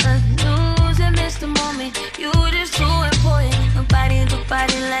can I lose and miss the moment? You just too important. Nobody do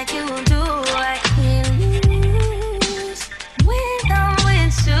body like you do. I can't lose when I'm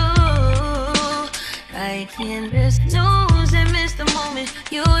with you. I can't just lose and miss the moment.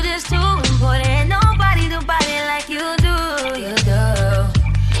 You just too important. Nobody do body like you do. You do.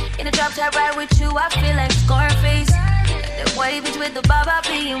 In a drop top ride with you, I feel like Scarface. That white bitch with the bob, I'll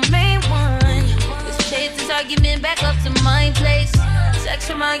be your main one. Let's chase this argument back up to my place. Sex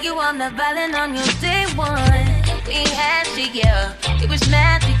remind you I'm not violent on your day one. We had shit, yeah. It was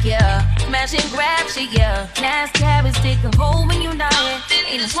magic, yeah. Smash and grab shit, yeah. Last habits take a hold when you're not.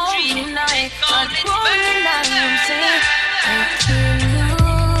 Ain't a hole when you're not. I'm growing now, you know what I'm saying? I can't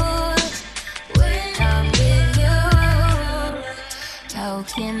lose when I'm with you. How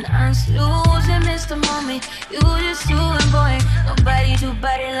can I lose and miss the moment? You just too important. Nobody do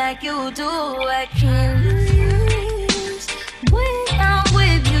body like you do. I can't lose when I'm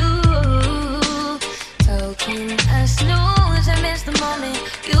with you. How can I snooze and miss the moment?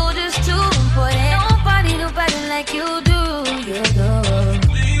 You just too important. Nobody like you do. You do.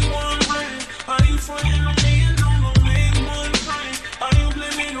 Are you frontin' on me and I'm the main one crying? Are you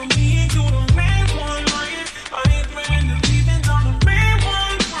blaming on me and you the main one lying? I ain't planning to leave and I'm the main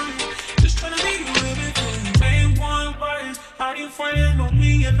one crying. Just tryna leave you everything. Main one crying. Are you frontin' on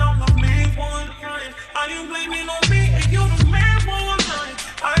me and I'm the main one crying? Are you blaming on me and you the main one lying?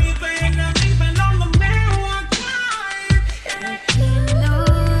 Are you playing that deep and I'm the main one crying? I can't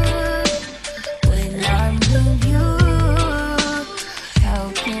lose when I'm with you. How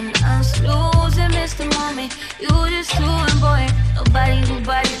can I lose and miss the moment? You just too important. Nobody do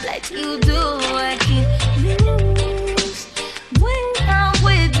body like you do. I can't lose when I'm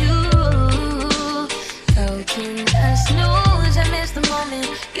with you. How can I snooze and miss the moment?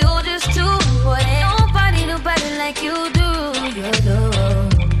 You just too important. Nobody do body like you do. You do.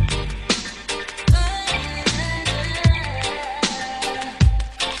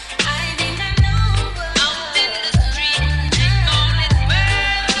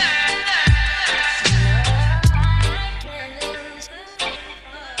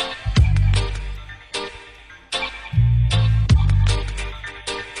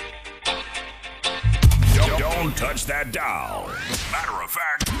 Don't touch that dial. Matter of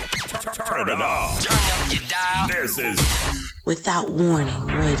fact, turn it off. Turn up your dial. This is Without Warning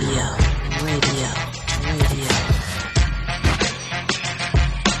Radio.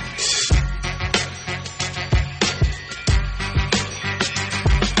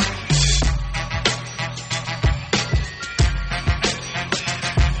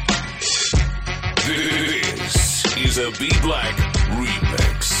 This is a B Black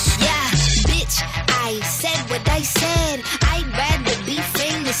remix. Yeah, bitch, I said what I said. I'd rather be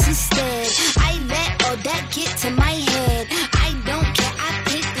famous instead. I let all that get to my head. I don't care, I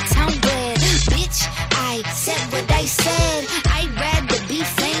paint the town red. Bitch, I said what I said. I'd rather be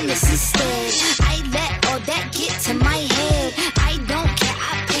famous instead. I let all that get to my head. I don't care,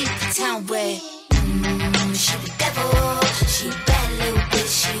 I paint the town red. She the devil, she a bad little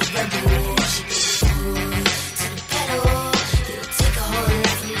bitch, she a rebel. She put the foot to the pedal. It'll take a whole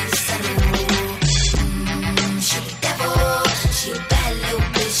lot for me to settle.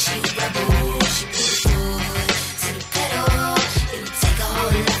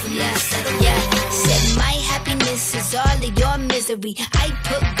 necessary. I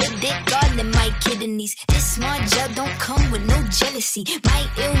put good dick all in my kidneys. This smart gel don't come with no jealousy. My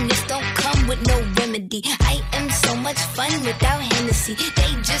illness don't come with no remedy. I am so much fun without Hennessy.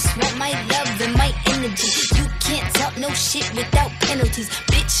 They just want my love and my energy. You can't talk no shit without penalties.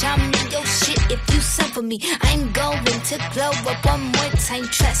 Bitch, I'm in your shit if you suffer me. I'm going to glow up one more time,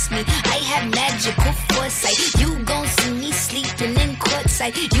 trust me. I have magical foresight. You gon' see me sleeping in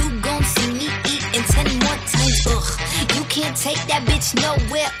courtside. You gon' see me eating 10 more times, ugh. You can't take that bitch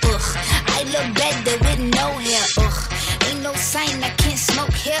nowhere, ugh. I look better with no hair, ugh. Ain't no sign I can't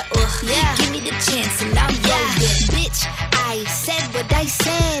smoke here, ugh. Yeah. Give me the chance and I'll go there. Bitch, I said what I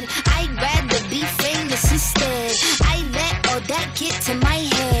said. I'd rather be famous instead. I let all that get to my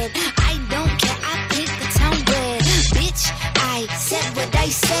head. I don't care, I paint the town red. Bitch, I said what I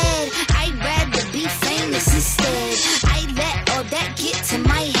said. I'd rather be famous instead. I let all that get to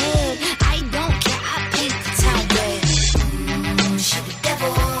my head. I don't care, I paint the town red. She the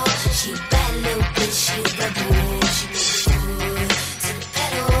devil, she a bad little bitch, she a rebel. She put the foot to the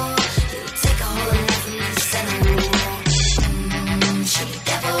pedal. It'll take a whole lot for me to settle. She the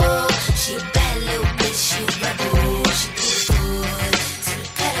devil, she a bad little bitch, she a rebel. She put the foot to the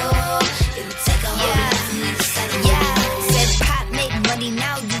pedal. It'll take a whole lot for me to settle. Yeah, said pop make money,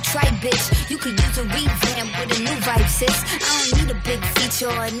 now you try, bitch. You could use a revamp with a new vibe, sis. I don't need a big feature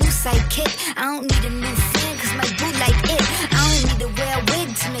or a new sidekick. I don't need a new fan, cause my boo like it. I don't need to wear a wig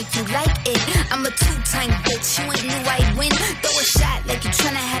to make you like it. I'm a two-time bitch, you ain't knew I'd win. Throw a shot like you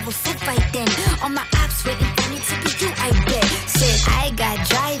tryna have a foot fight then. All my ops waiting for me to be you, I bet. Said I got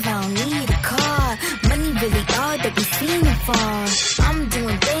drive, I don't need a car. Money really all that we fiending for. I'm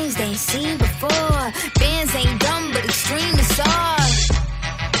doing things they ain't seen before. Bands ain't dumb, but extreme is all.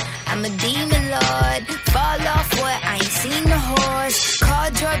 I'm a demon lord. Fall off what? I ain't seen the horse.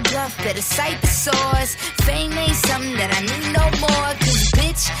 Called your bluff, better cite the source. Fame ain't something that I need no more. Cause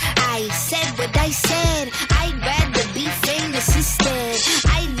bitch, I said what I said. I'd rather be famous instead.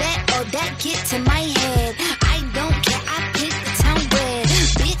 I let all that get to my head. I don't care, I paint the town red.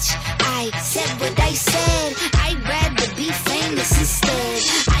 Bitch, I said what I said. I'd rather be famous instead.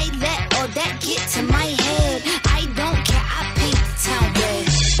 I let all that get to my head. I don't care, I paint the town red.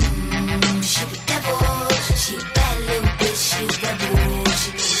 She the devil, she a bad little bitch, she a rebel. She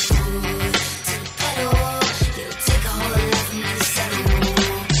put the foot to the pedal. It'll take a whole lot for me to settle.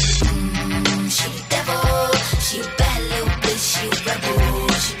 She the devil, she a bad little bitch, she a rebel.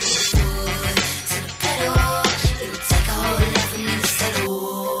 She put the foot to the pedal. It'll take a whole lot for me to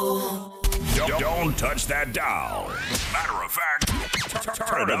settle. Don't touch that dial. Matter of fact,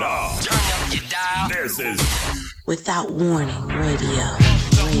 turn it off. Turn up your dial. This is Without Warning Radio.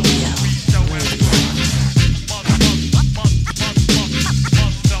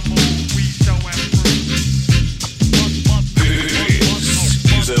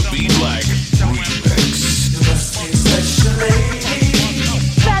 This is a Be Black remix. You must be such a lady.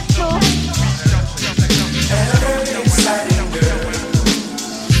 And a very exciting girl.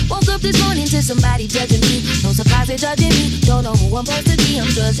 Woke up this morning to somebody judging me. No surprise they judging me. Don't know who I'm supposed to be. I'm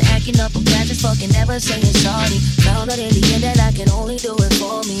just acting up. I'm bad as fucking never saying sorry. Found out in the end that I can only do it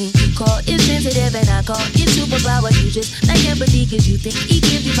for me. You call it sensitive and I call it superpower. You just like empathy cause you think he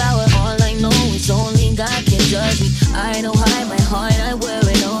gives you power. All I know is only God can judge me. I don't hide my heart, I wear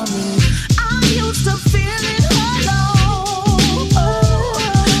it on me. I'm used to feeling alone.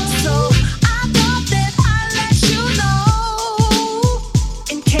 So I thought that I'd let you know.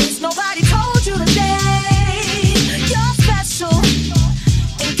 In case nobody told you today, you're special.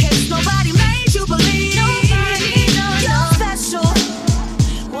 In case nobody made you believe, you're special.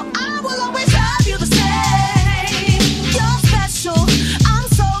 Well, I will always love you the same. You're special. I'm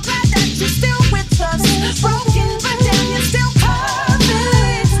so glad that you're still with us. Broken, but damn, you're still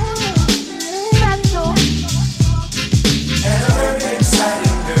perfect. Special. And a very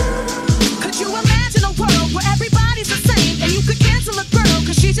exciting girl. Could you imagine a world where everybody's the same and you could cancel a girl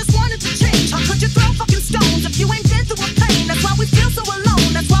cause she just wanted to change? How could you throw fucking stones if you ain't been through a pain? That's why we feel so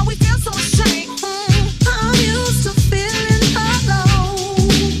alone. That's why we feel so ashamed. I'm used to feeling alone.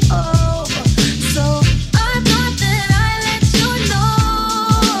 Oh, so I thought that I'd let you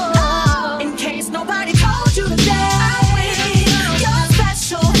know. In case nobody told you today, you're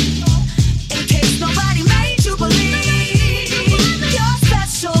special. In case nobody made you believe, you're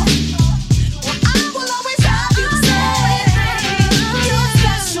special. Well, I will always love you the same. You're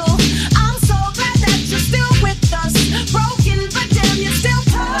special. I'm so glad that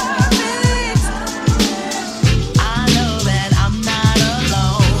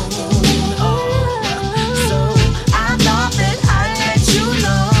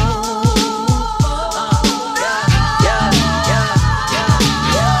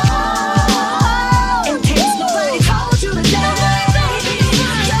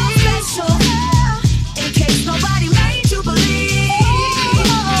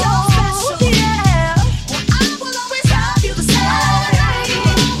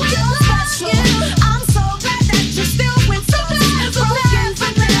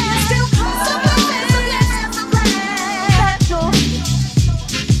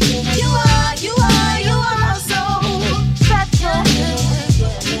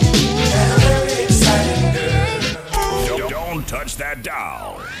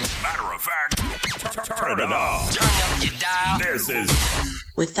This is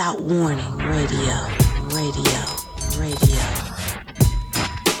Without Warning Radio.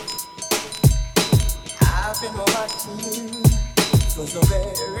 I've been watching you for so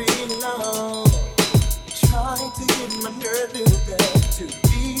very long, trying to get my nerve to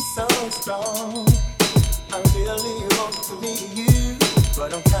be so strong. I really want to meet you,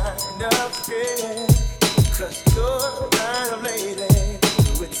 but I'm kind of scared, 'cause you're the kind of lady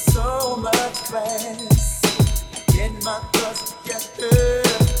with so much class. I get my thoughts together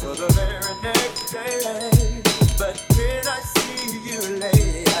for the very next day, but when I see you,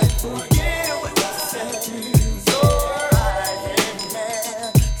 lady, I forget what you said. So right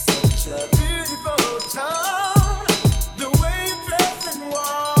hand, such a beautiful tone, the way you dress and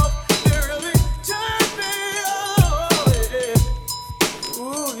walk, you really turn me on. Yeah.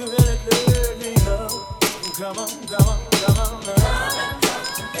 Ooh, you really turn me on. Come on, come on, come on, come on.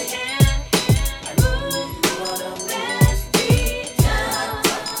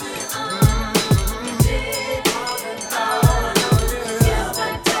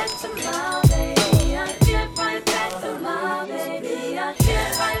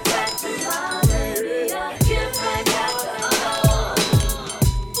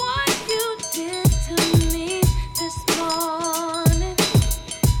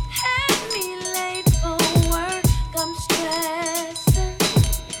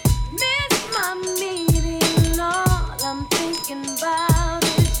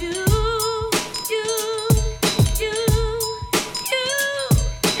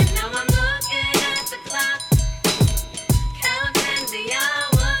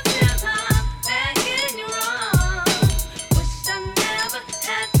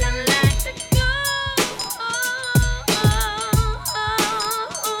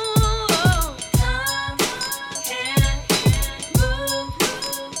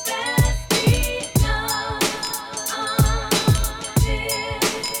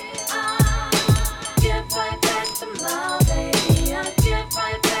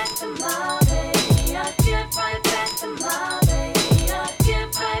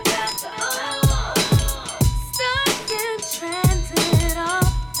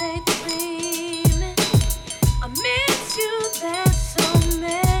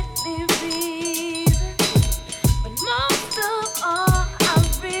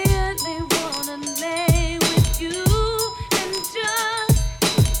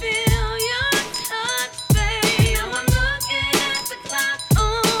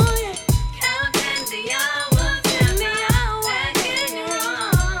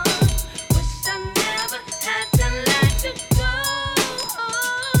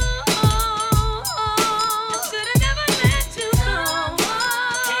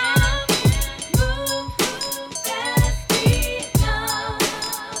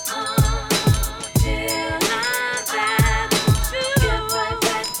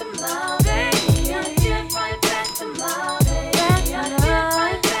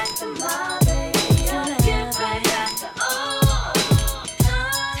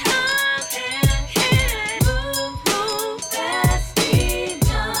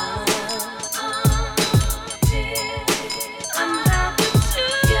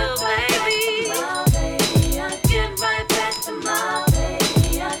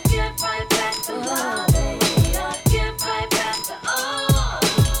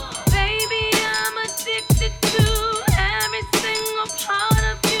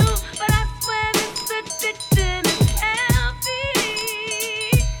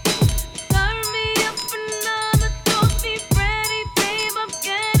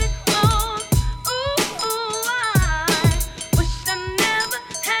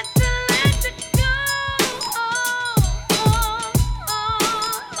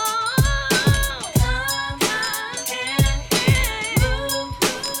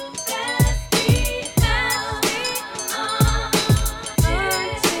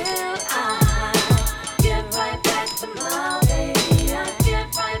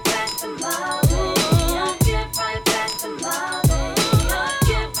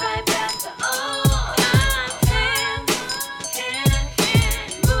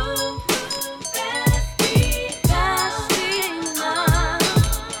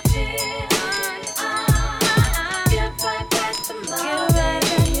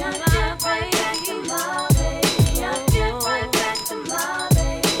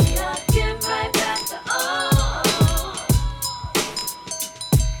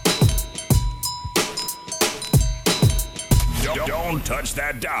 Don't touch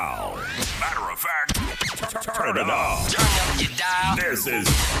that dial. Matter of fact, turn it off. Turn up your dial. This is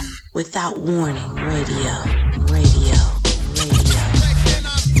Without Warning Radio.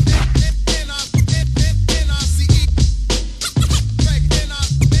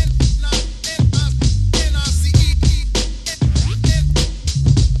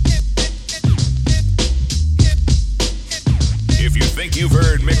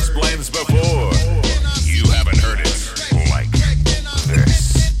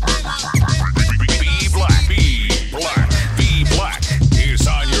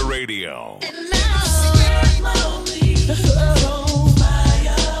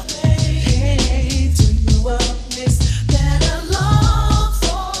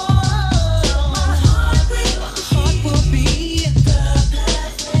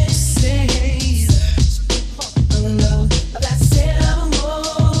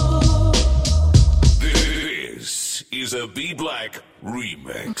 B Black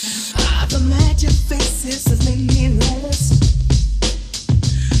remix. I've imagined faces as meaningless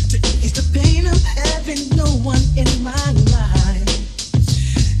to ease the pain of having no one in my life,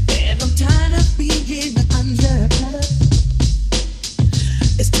 and I'm tired of being undercut.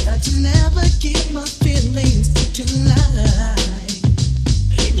 It's time to never give my feelings to life.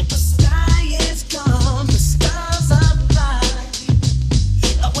 If the sky is calm, the stars are bright.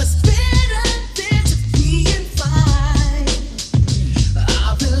 Oh, it's better than to be in fine.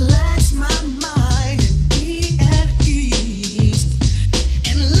 I'll relax my mind and be at ease,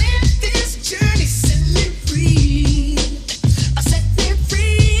 and live this journey, set me free. Set me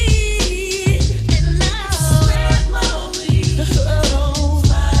free, and now spread my wings. Oh,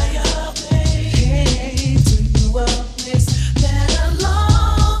 fly away to a place that I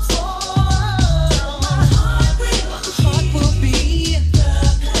long for. My heart will be the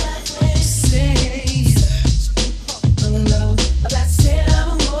pathway safe. Love, that's it,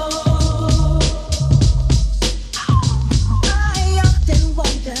 evermore. I often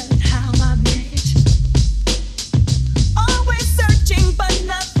wondered how I met. Always searching but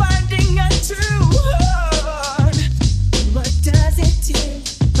not finding a true heart. What does it take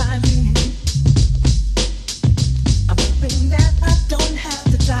by me? I'm hoping that I don't have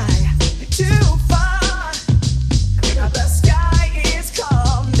to die too far. The sky is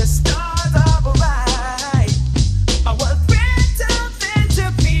calm, the stars are bright. I was better than to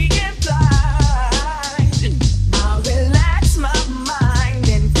be blind. I'll relax my mind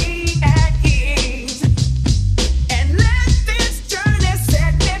and be at ease, and let this journey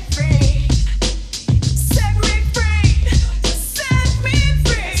set me free. Set me free, set me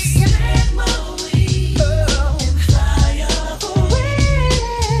free. Set my wings and fly away.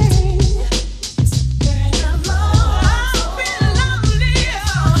 And I'm lost. I'll be lonely.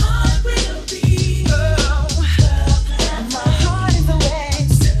 My heart will be. And my heart is away.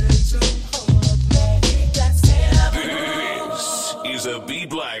 That's it. This is a B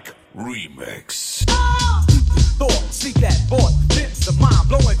Black remix. Thought, sleep that boy, lips of mine,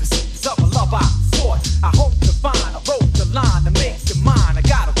 blowing the secrets of a love I sought. I hope to find a road to line that makes you mine. I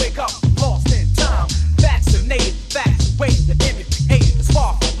gotta wake up, lost in time. Vaccinated, facts away, the image created is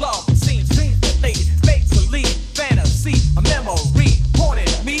far from love. It seems dreams related, make believe, fantasy, a memory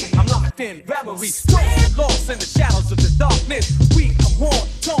haunted me. I'm locked in reverie, thrown lost in the shadows of the darkness. Weak, I'm worn,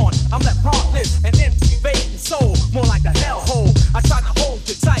 torn, I'm left heartless, an empty, vacant soul, more like a hellhole. I tried to hold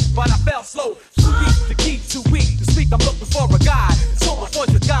you tight, but I fell slow. Too weak to keep, too weak to speak. I'm looking for a guide. So before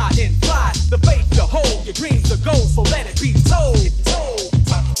you guide and fly, the faith you hold, your dreams are gold, so let it be told.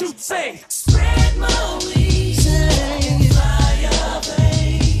 To sing, Spread my wings and fly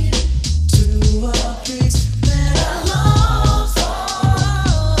away to a place that I long for.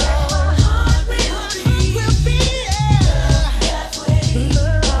 My heart will be halfway.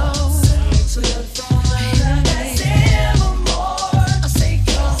 So you'll find that's evermore. I say, I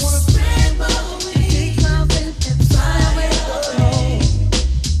wanna spread my wings, take my wings and fly away.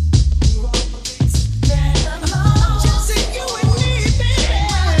 That I long, just you and me, baby.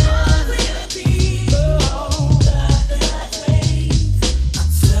 My heart will be.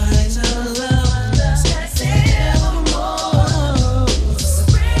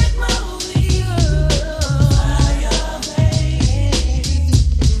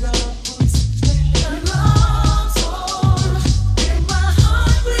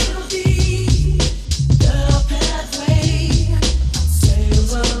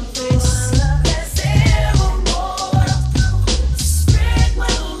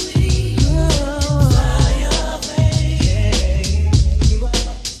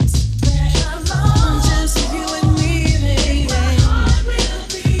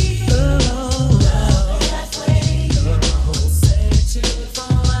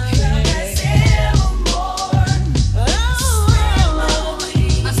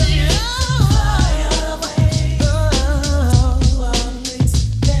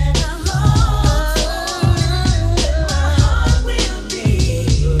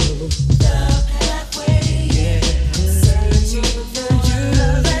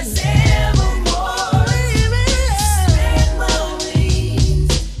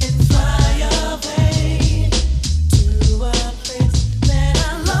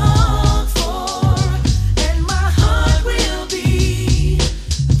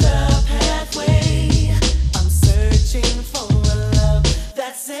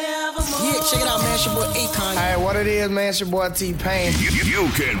 man, it's your boy T-Pain. You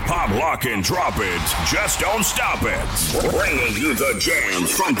can pop, lock, and drop it. Just don't stop it. Bringing you the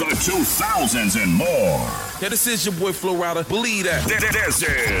jams from the 2000s and more. Yeah, this is your boy Flo Rida. Believe that. This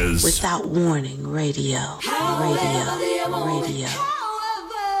is Without Warning Radio. Radio.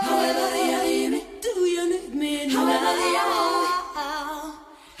 However do you need me? Do you need me? However do you want?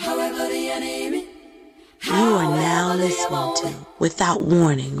 However do you need me? You are now listening to Without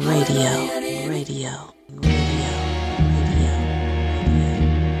Warning Radio.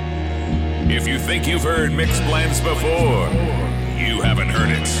 If you think you've heard mixed blends before, you haven't heard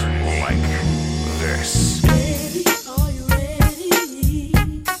it like this.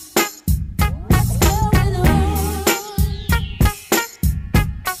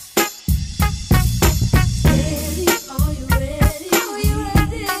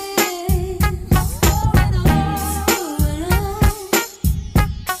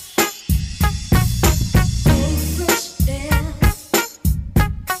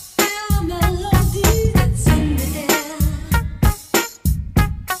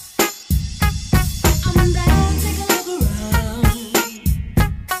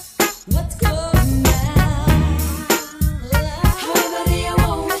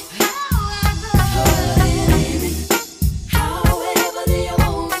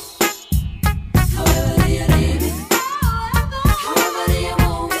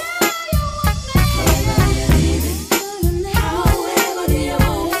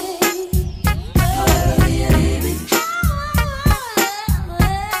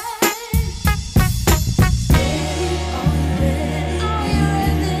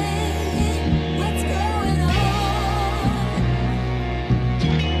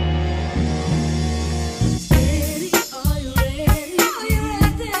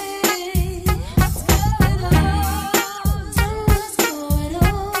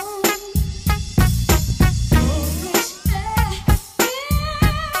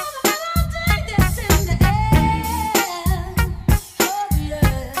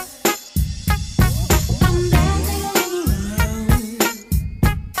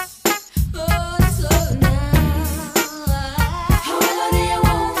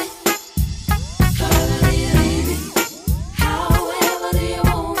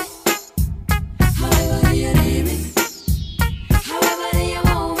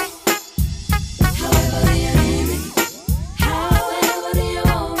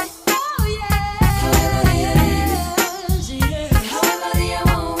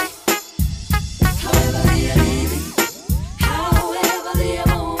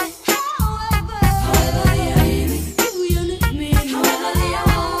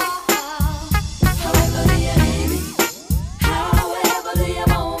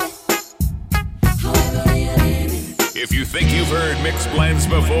 If you think you've heard mixed blends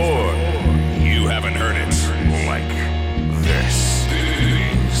before, you haven't heard it like this.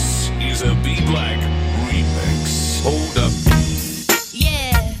 This is a B Black remix. Hold up.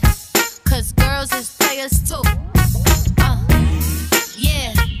 Yeah, cause girls is players too.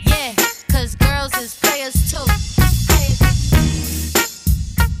 Yeah, cause girls is players too.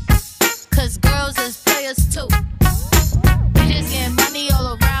 Cause girls is players too. We just get money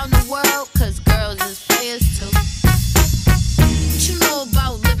all around the world, cause girls is players too. What you know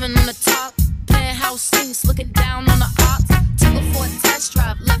about living on the top? Penthouse suites, looking down on the ops. Took her for a test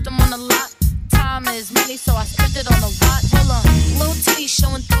drive, left them on the lot. Time is money, so I spent it on a watch. Hold on, little titty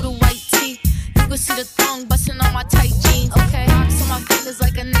showing through the white tee. You can see the thong busting on my tight jeans. Okay, rocks on my fingers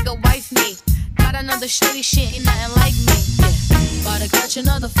like a nigga wife me. Got another shorty, shit ain't nothing like me. Yeah, about to catch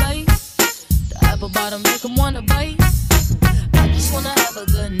another fight. The apple bottom make 'em wanna bite. I just wanna have a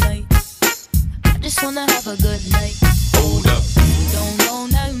good night. I just wanna have a good night. Hold up. Don't know,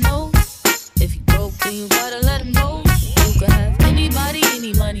 now you know. If you broke, then you gotta let him go. You could have anybody,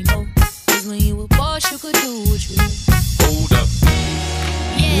 any money, no. Cause when you a boss, you could do what you want. Hold up.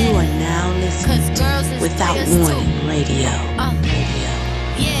 You are now listening to Without Warning Radio.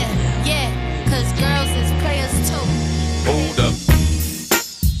 Yeah, cause girls is players too. Hold up.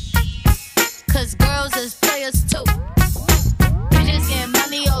 Cause girls is players too. We just get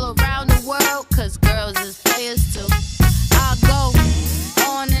money all around the world, cause girls is players too. I'll go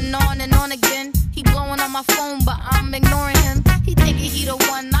on and on and on again. He blowing on my phone, but I'm ignoring him. He thinking he the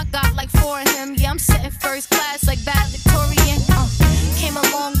one, I got like 4 of him. Yeah, I'm sitting first class like that Victorian. Came a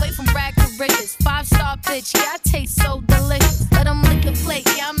long way from rag to riches. 5-star bitch, yeah, I taste so delicious. Let him lick the plate,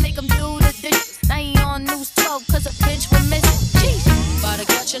 yeah, I make him do the dishes. Now he on news 12, cause a bitch was missing. Jeez, about to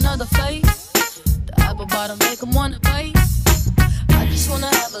catch another fight. The apple bottom make him wanna bite. I just wanna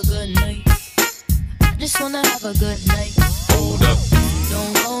have a good night. I just wanna have a good night. Hold up.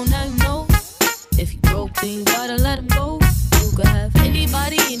 Don't know, now you know. If you broke, then you gotta let him go. You could have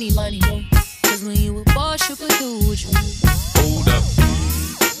anybody, any money, no. Cause when you a boss, you could do what you want. Hold up.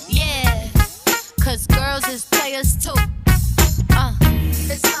 Yeah, cause girls is players too.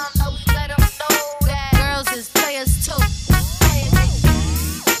 It's time that we let them know that girls is players too.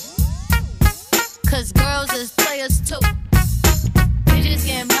 Cause girls is players too. Bitches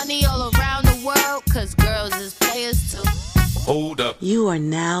get money all around the world, cause girls is players too. Hold up. You are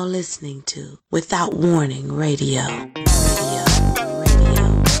now listening to Without Warning Radio.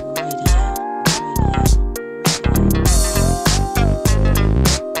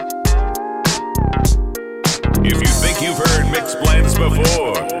 If you think you've heard mixed blends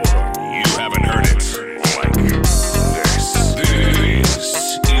before, you haven't heard it like this. This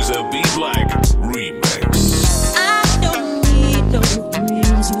is a B Black remix. I don't need no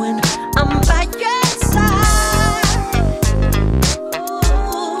dreams when I'm by your side.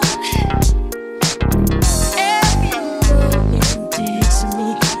 Ooh. Every moment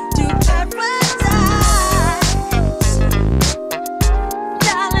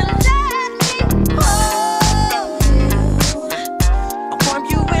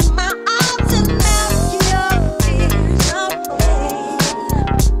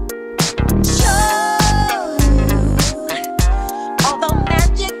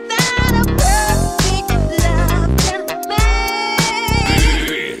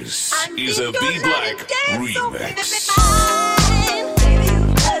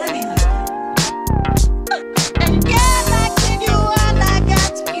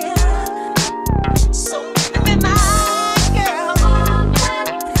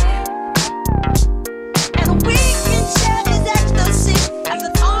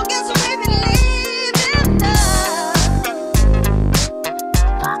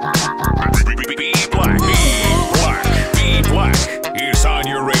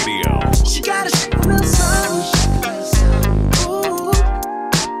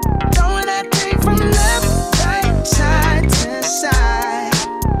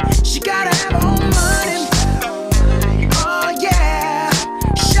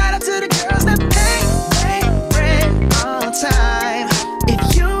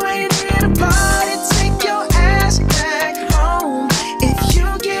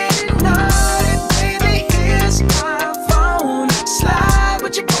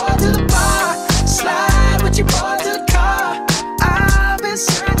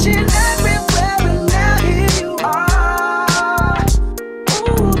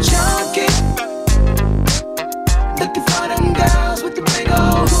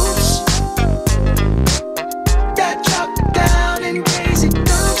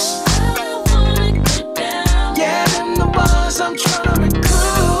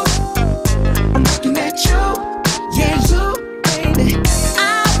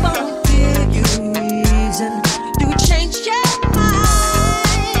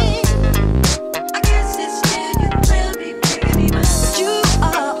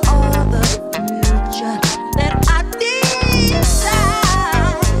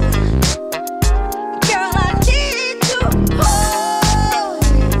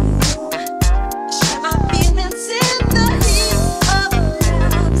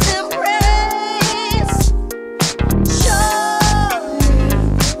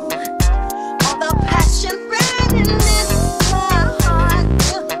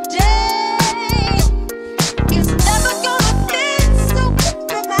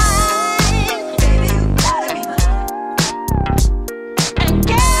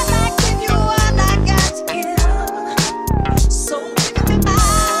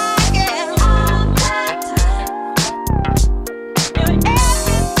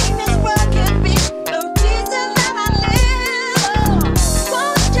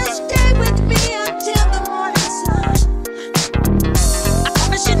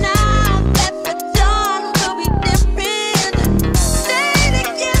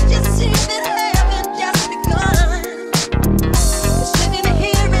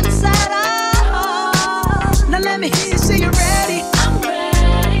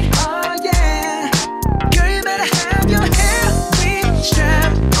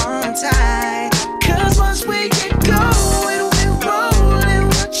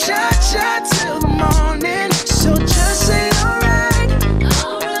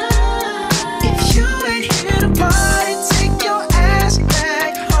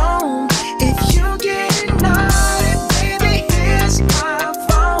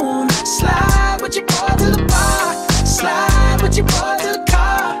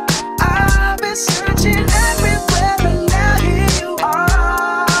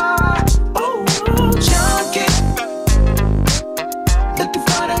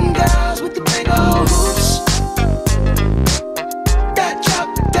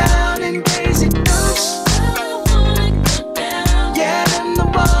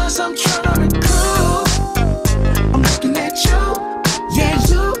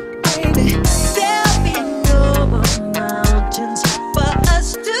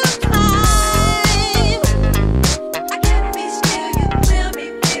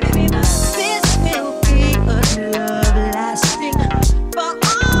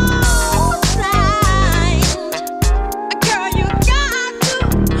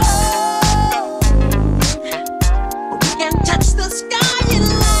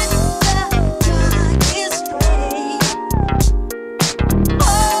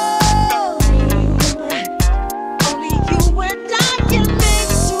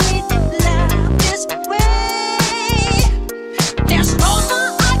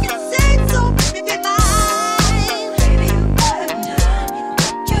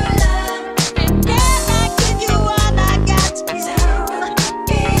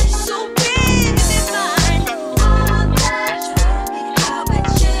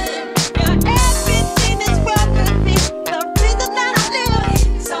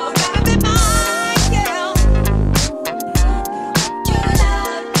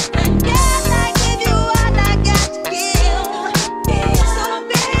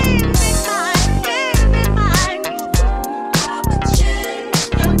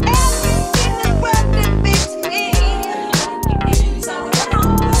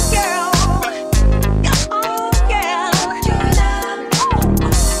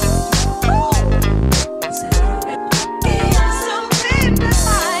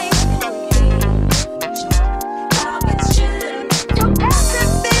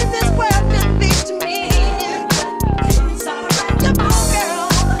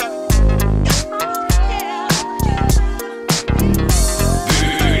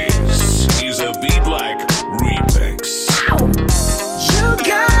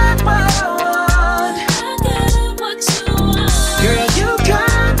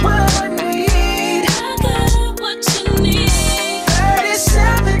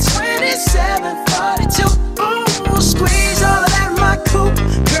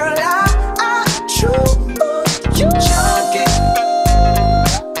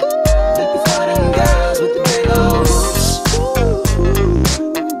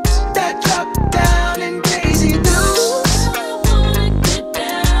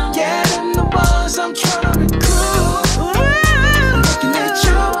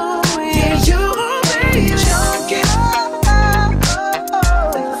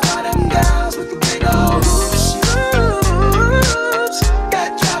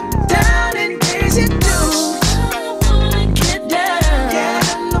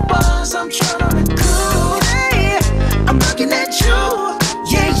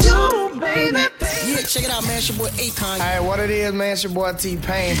What it is, man, it's your boy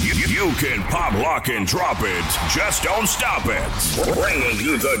T-Pain. You can pop, lock, and drop it. Just don't stop it. Bringing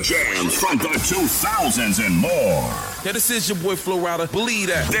you the jams from the 2000s and more. Yeah, this is your boy Flo Rida. Believe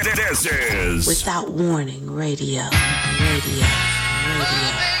that. This is Without Warning Radio.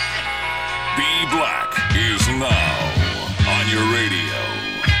 Be Black is now on your radio.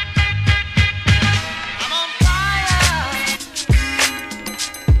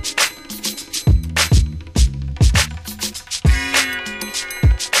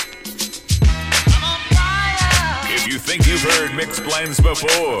 If you think you've heard mixed blends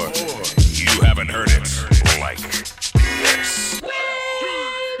before, you haven't heard it like this.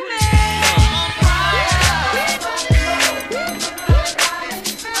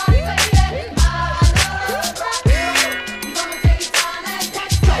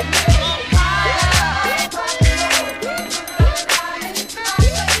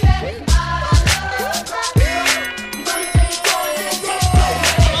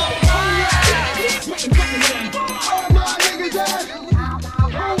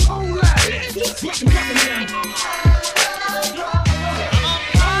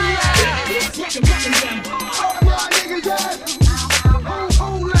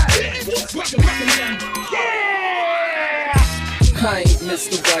 I ain't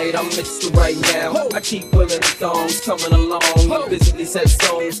Mr. Right, I'm Mr. Right now. I keep willing thongs coming along. Visibly set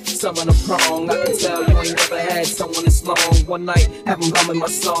songs, some on a prong. I can tell you ain't never had someone this long. One night, have them humming my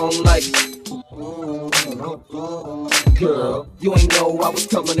song like, girl, you ain't know I was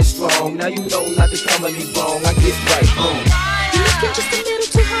coming in strong. Now you know not to come at me wrong. I get right on. You're looking just a little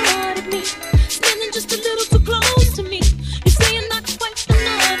too hard at me, standing just a little too close to me. You say you're not quite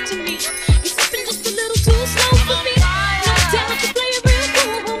enough to me. You're stepping just a little too slow for me. No doubt you play it real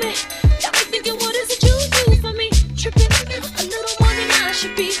cool, homie. Got me thinking, what is it you do for me? Tripping a little more than I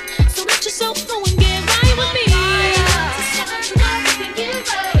should be. So let yourself go and get right with me.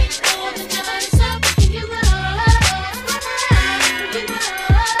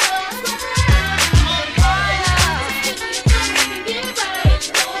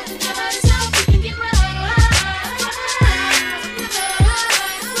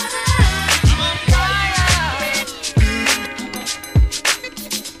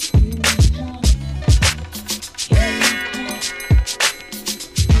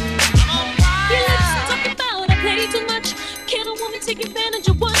 Take advantage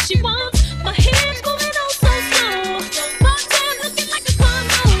of what she wants. My hands moving on so slow. One time looking like a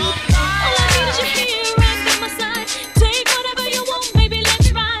carno. All I need is your hair right by my side. Take whatever you want, baby, let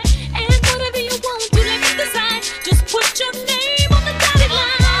me ride. And whatever you want, do let me decide. Just put your name on the dotted line.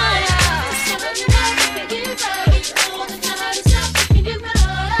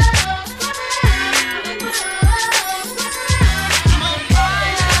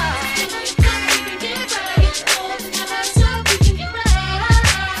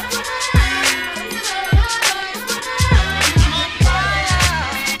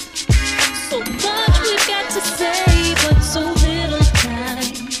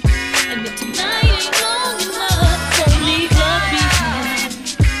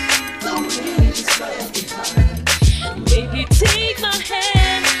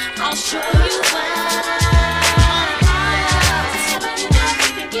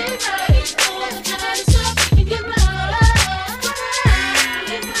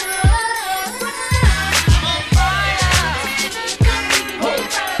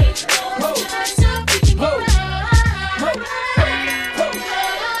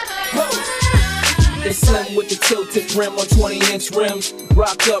 Tilted rim on 20-inch rims.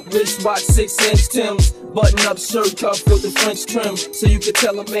 Rock up wristwatch, 6-inch Timbs. Button up shirt cuff with the French trim. So you can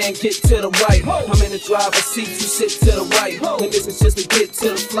tell a man get to the right. I'm in the driver's seat, you sit to the right. And this is just to get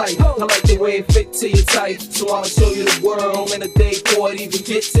to the flight. I like the way it fit to your type. So I'ma show you the world in a day before it even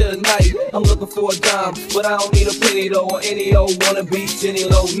get to the night. I'm looking for a dime, but I don't need a penny though. Or any old wanna be Jenny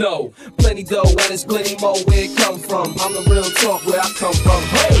Low, no. Plenty dough and it's plenty more where it come from. I'm the real talk where I come from.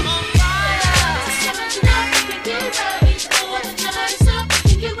 Hey!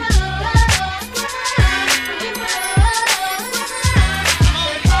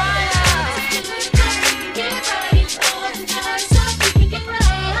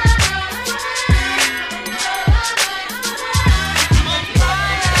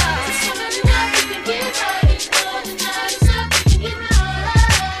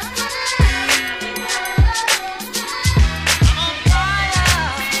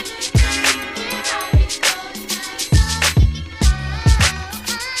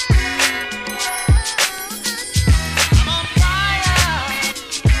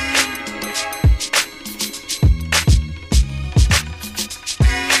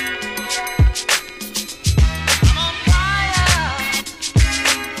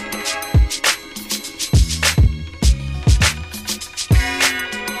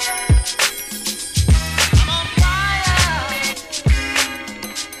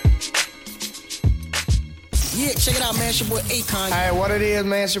 out, man. It's your boy Akon. Hey, what it is,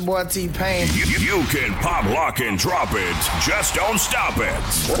 man? It's your boy T-Pain. You can pop, lock, and drop it. Just don't stop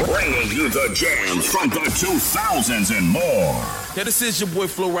it. Bringing you the jams from the 2000s and more. Yeah, this is your boy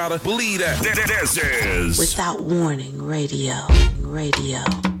Flo Rida. Believe that. This is Without Warning Radio. Radio.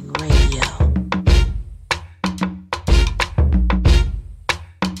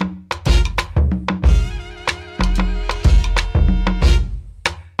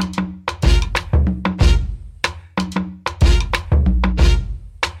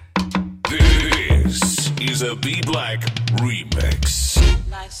 This is a B Black remix.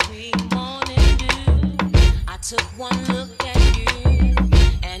 Like sweet morning dew, I took one look at you,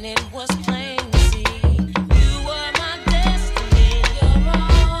 and it was plain to see you were my destiny. You're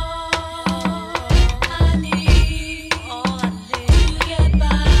all I need, to get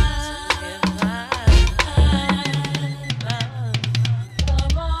by. You're all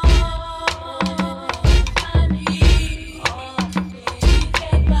I need, to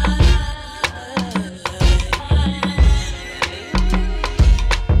get by.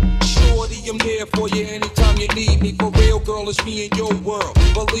 I'm here for you anytime you need me. For real, girl, it's me in your world.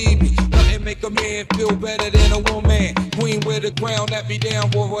 Believe me, nothing make a man feel better than a woman. Queen with the crown that be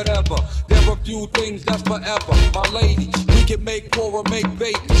down for whatever. There are few things that's forever. My lady, we can make war or make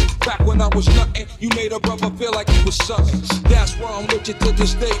babies. Back when I was nothing, you made a brother feel like he was something. That's why I'm with you to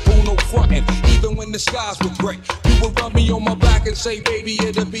this day, who no frontin'. Even when the skies were gray, you would rub me on my back and say, baby,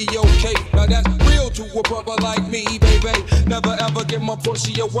 it'll be okay. Now that's real to a brother like me, baby. Never ever give my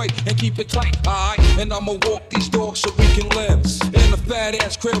pussy away and keep it tight, alright? And I'ma walk these dogs so we can live in a fat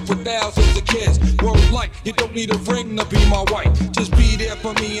ass crib with thousands of kids. Word like, you don't need a ring to be my wife. Just be there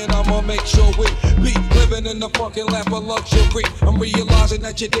for me and I'ma make sure we be living in the fucking lap of luxury. I'm realizing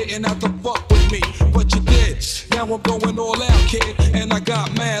that you didn't have to fuck with me, but you did. Now I'm going all out, kid, and I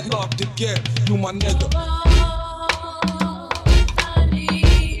got mad love to give you, my nigga.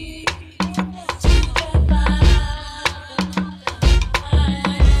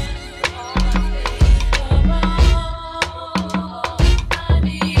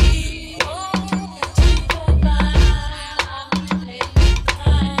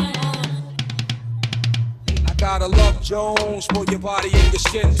 Gotta love Jones for your body and your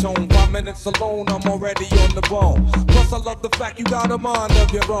skin tone. 5 minutes alone, I'm already on the bone. Plus I love the fact you got a mind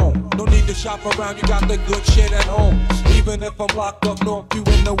of your own. No need to shop around, you got the good shit at home. Even if I'm locked up north, you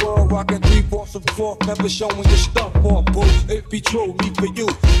in the world rocking 3/4 and 4, never showing your stuff off, boo. It be true, me for you,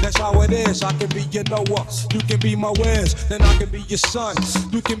 that's how it is. I can be your Noah, you can be my Wes, then I can be your son.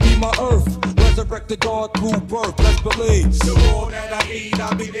 You can be my earth, resurrected God through birth. Let's believe. The all that I need,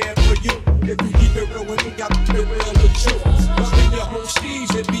 I'll be there for you. If you keep it real with me, I'll keep it real with you. Loving your whole steez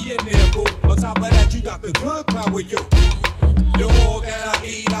and be in there, boo. On top of that, you got the good power, you. You're all that I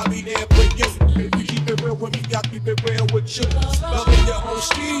need, I'll be there for you. If you keep it real with me, I'll keep it real with you. Loving your whole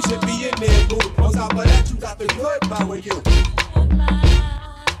steez and be in there, boo. On top of that, you got the good power, you.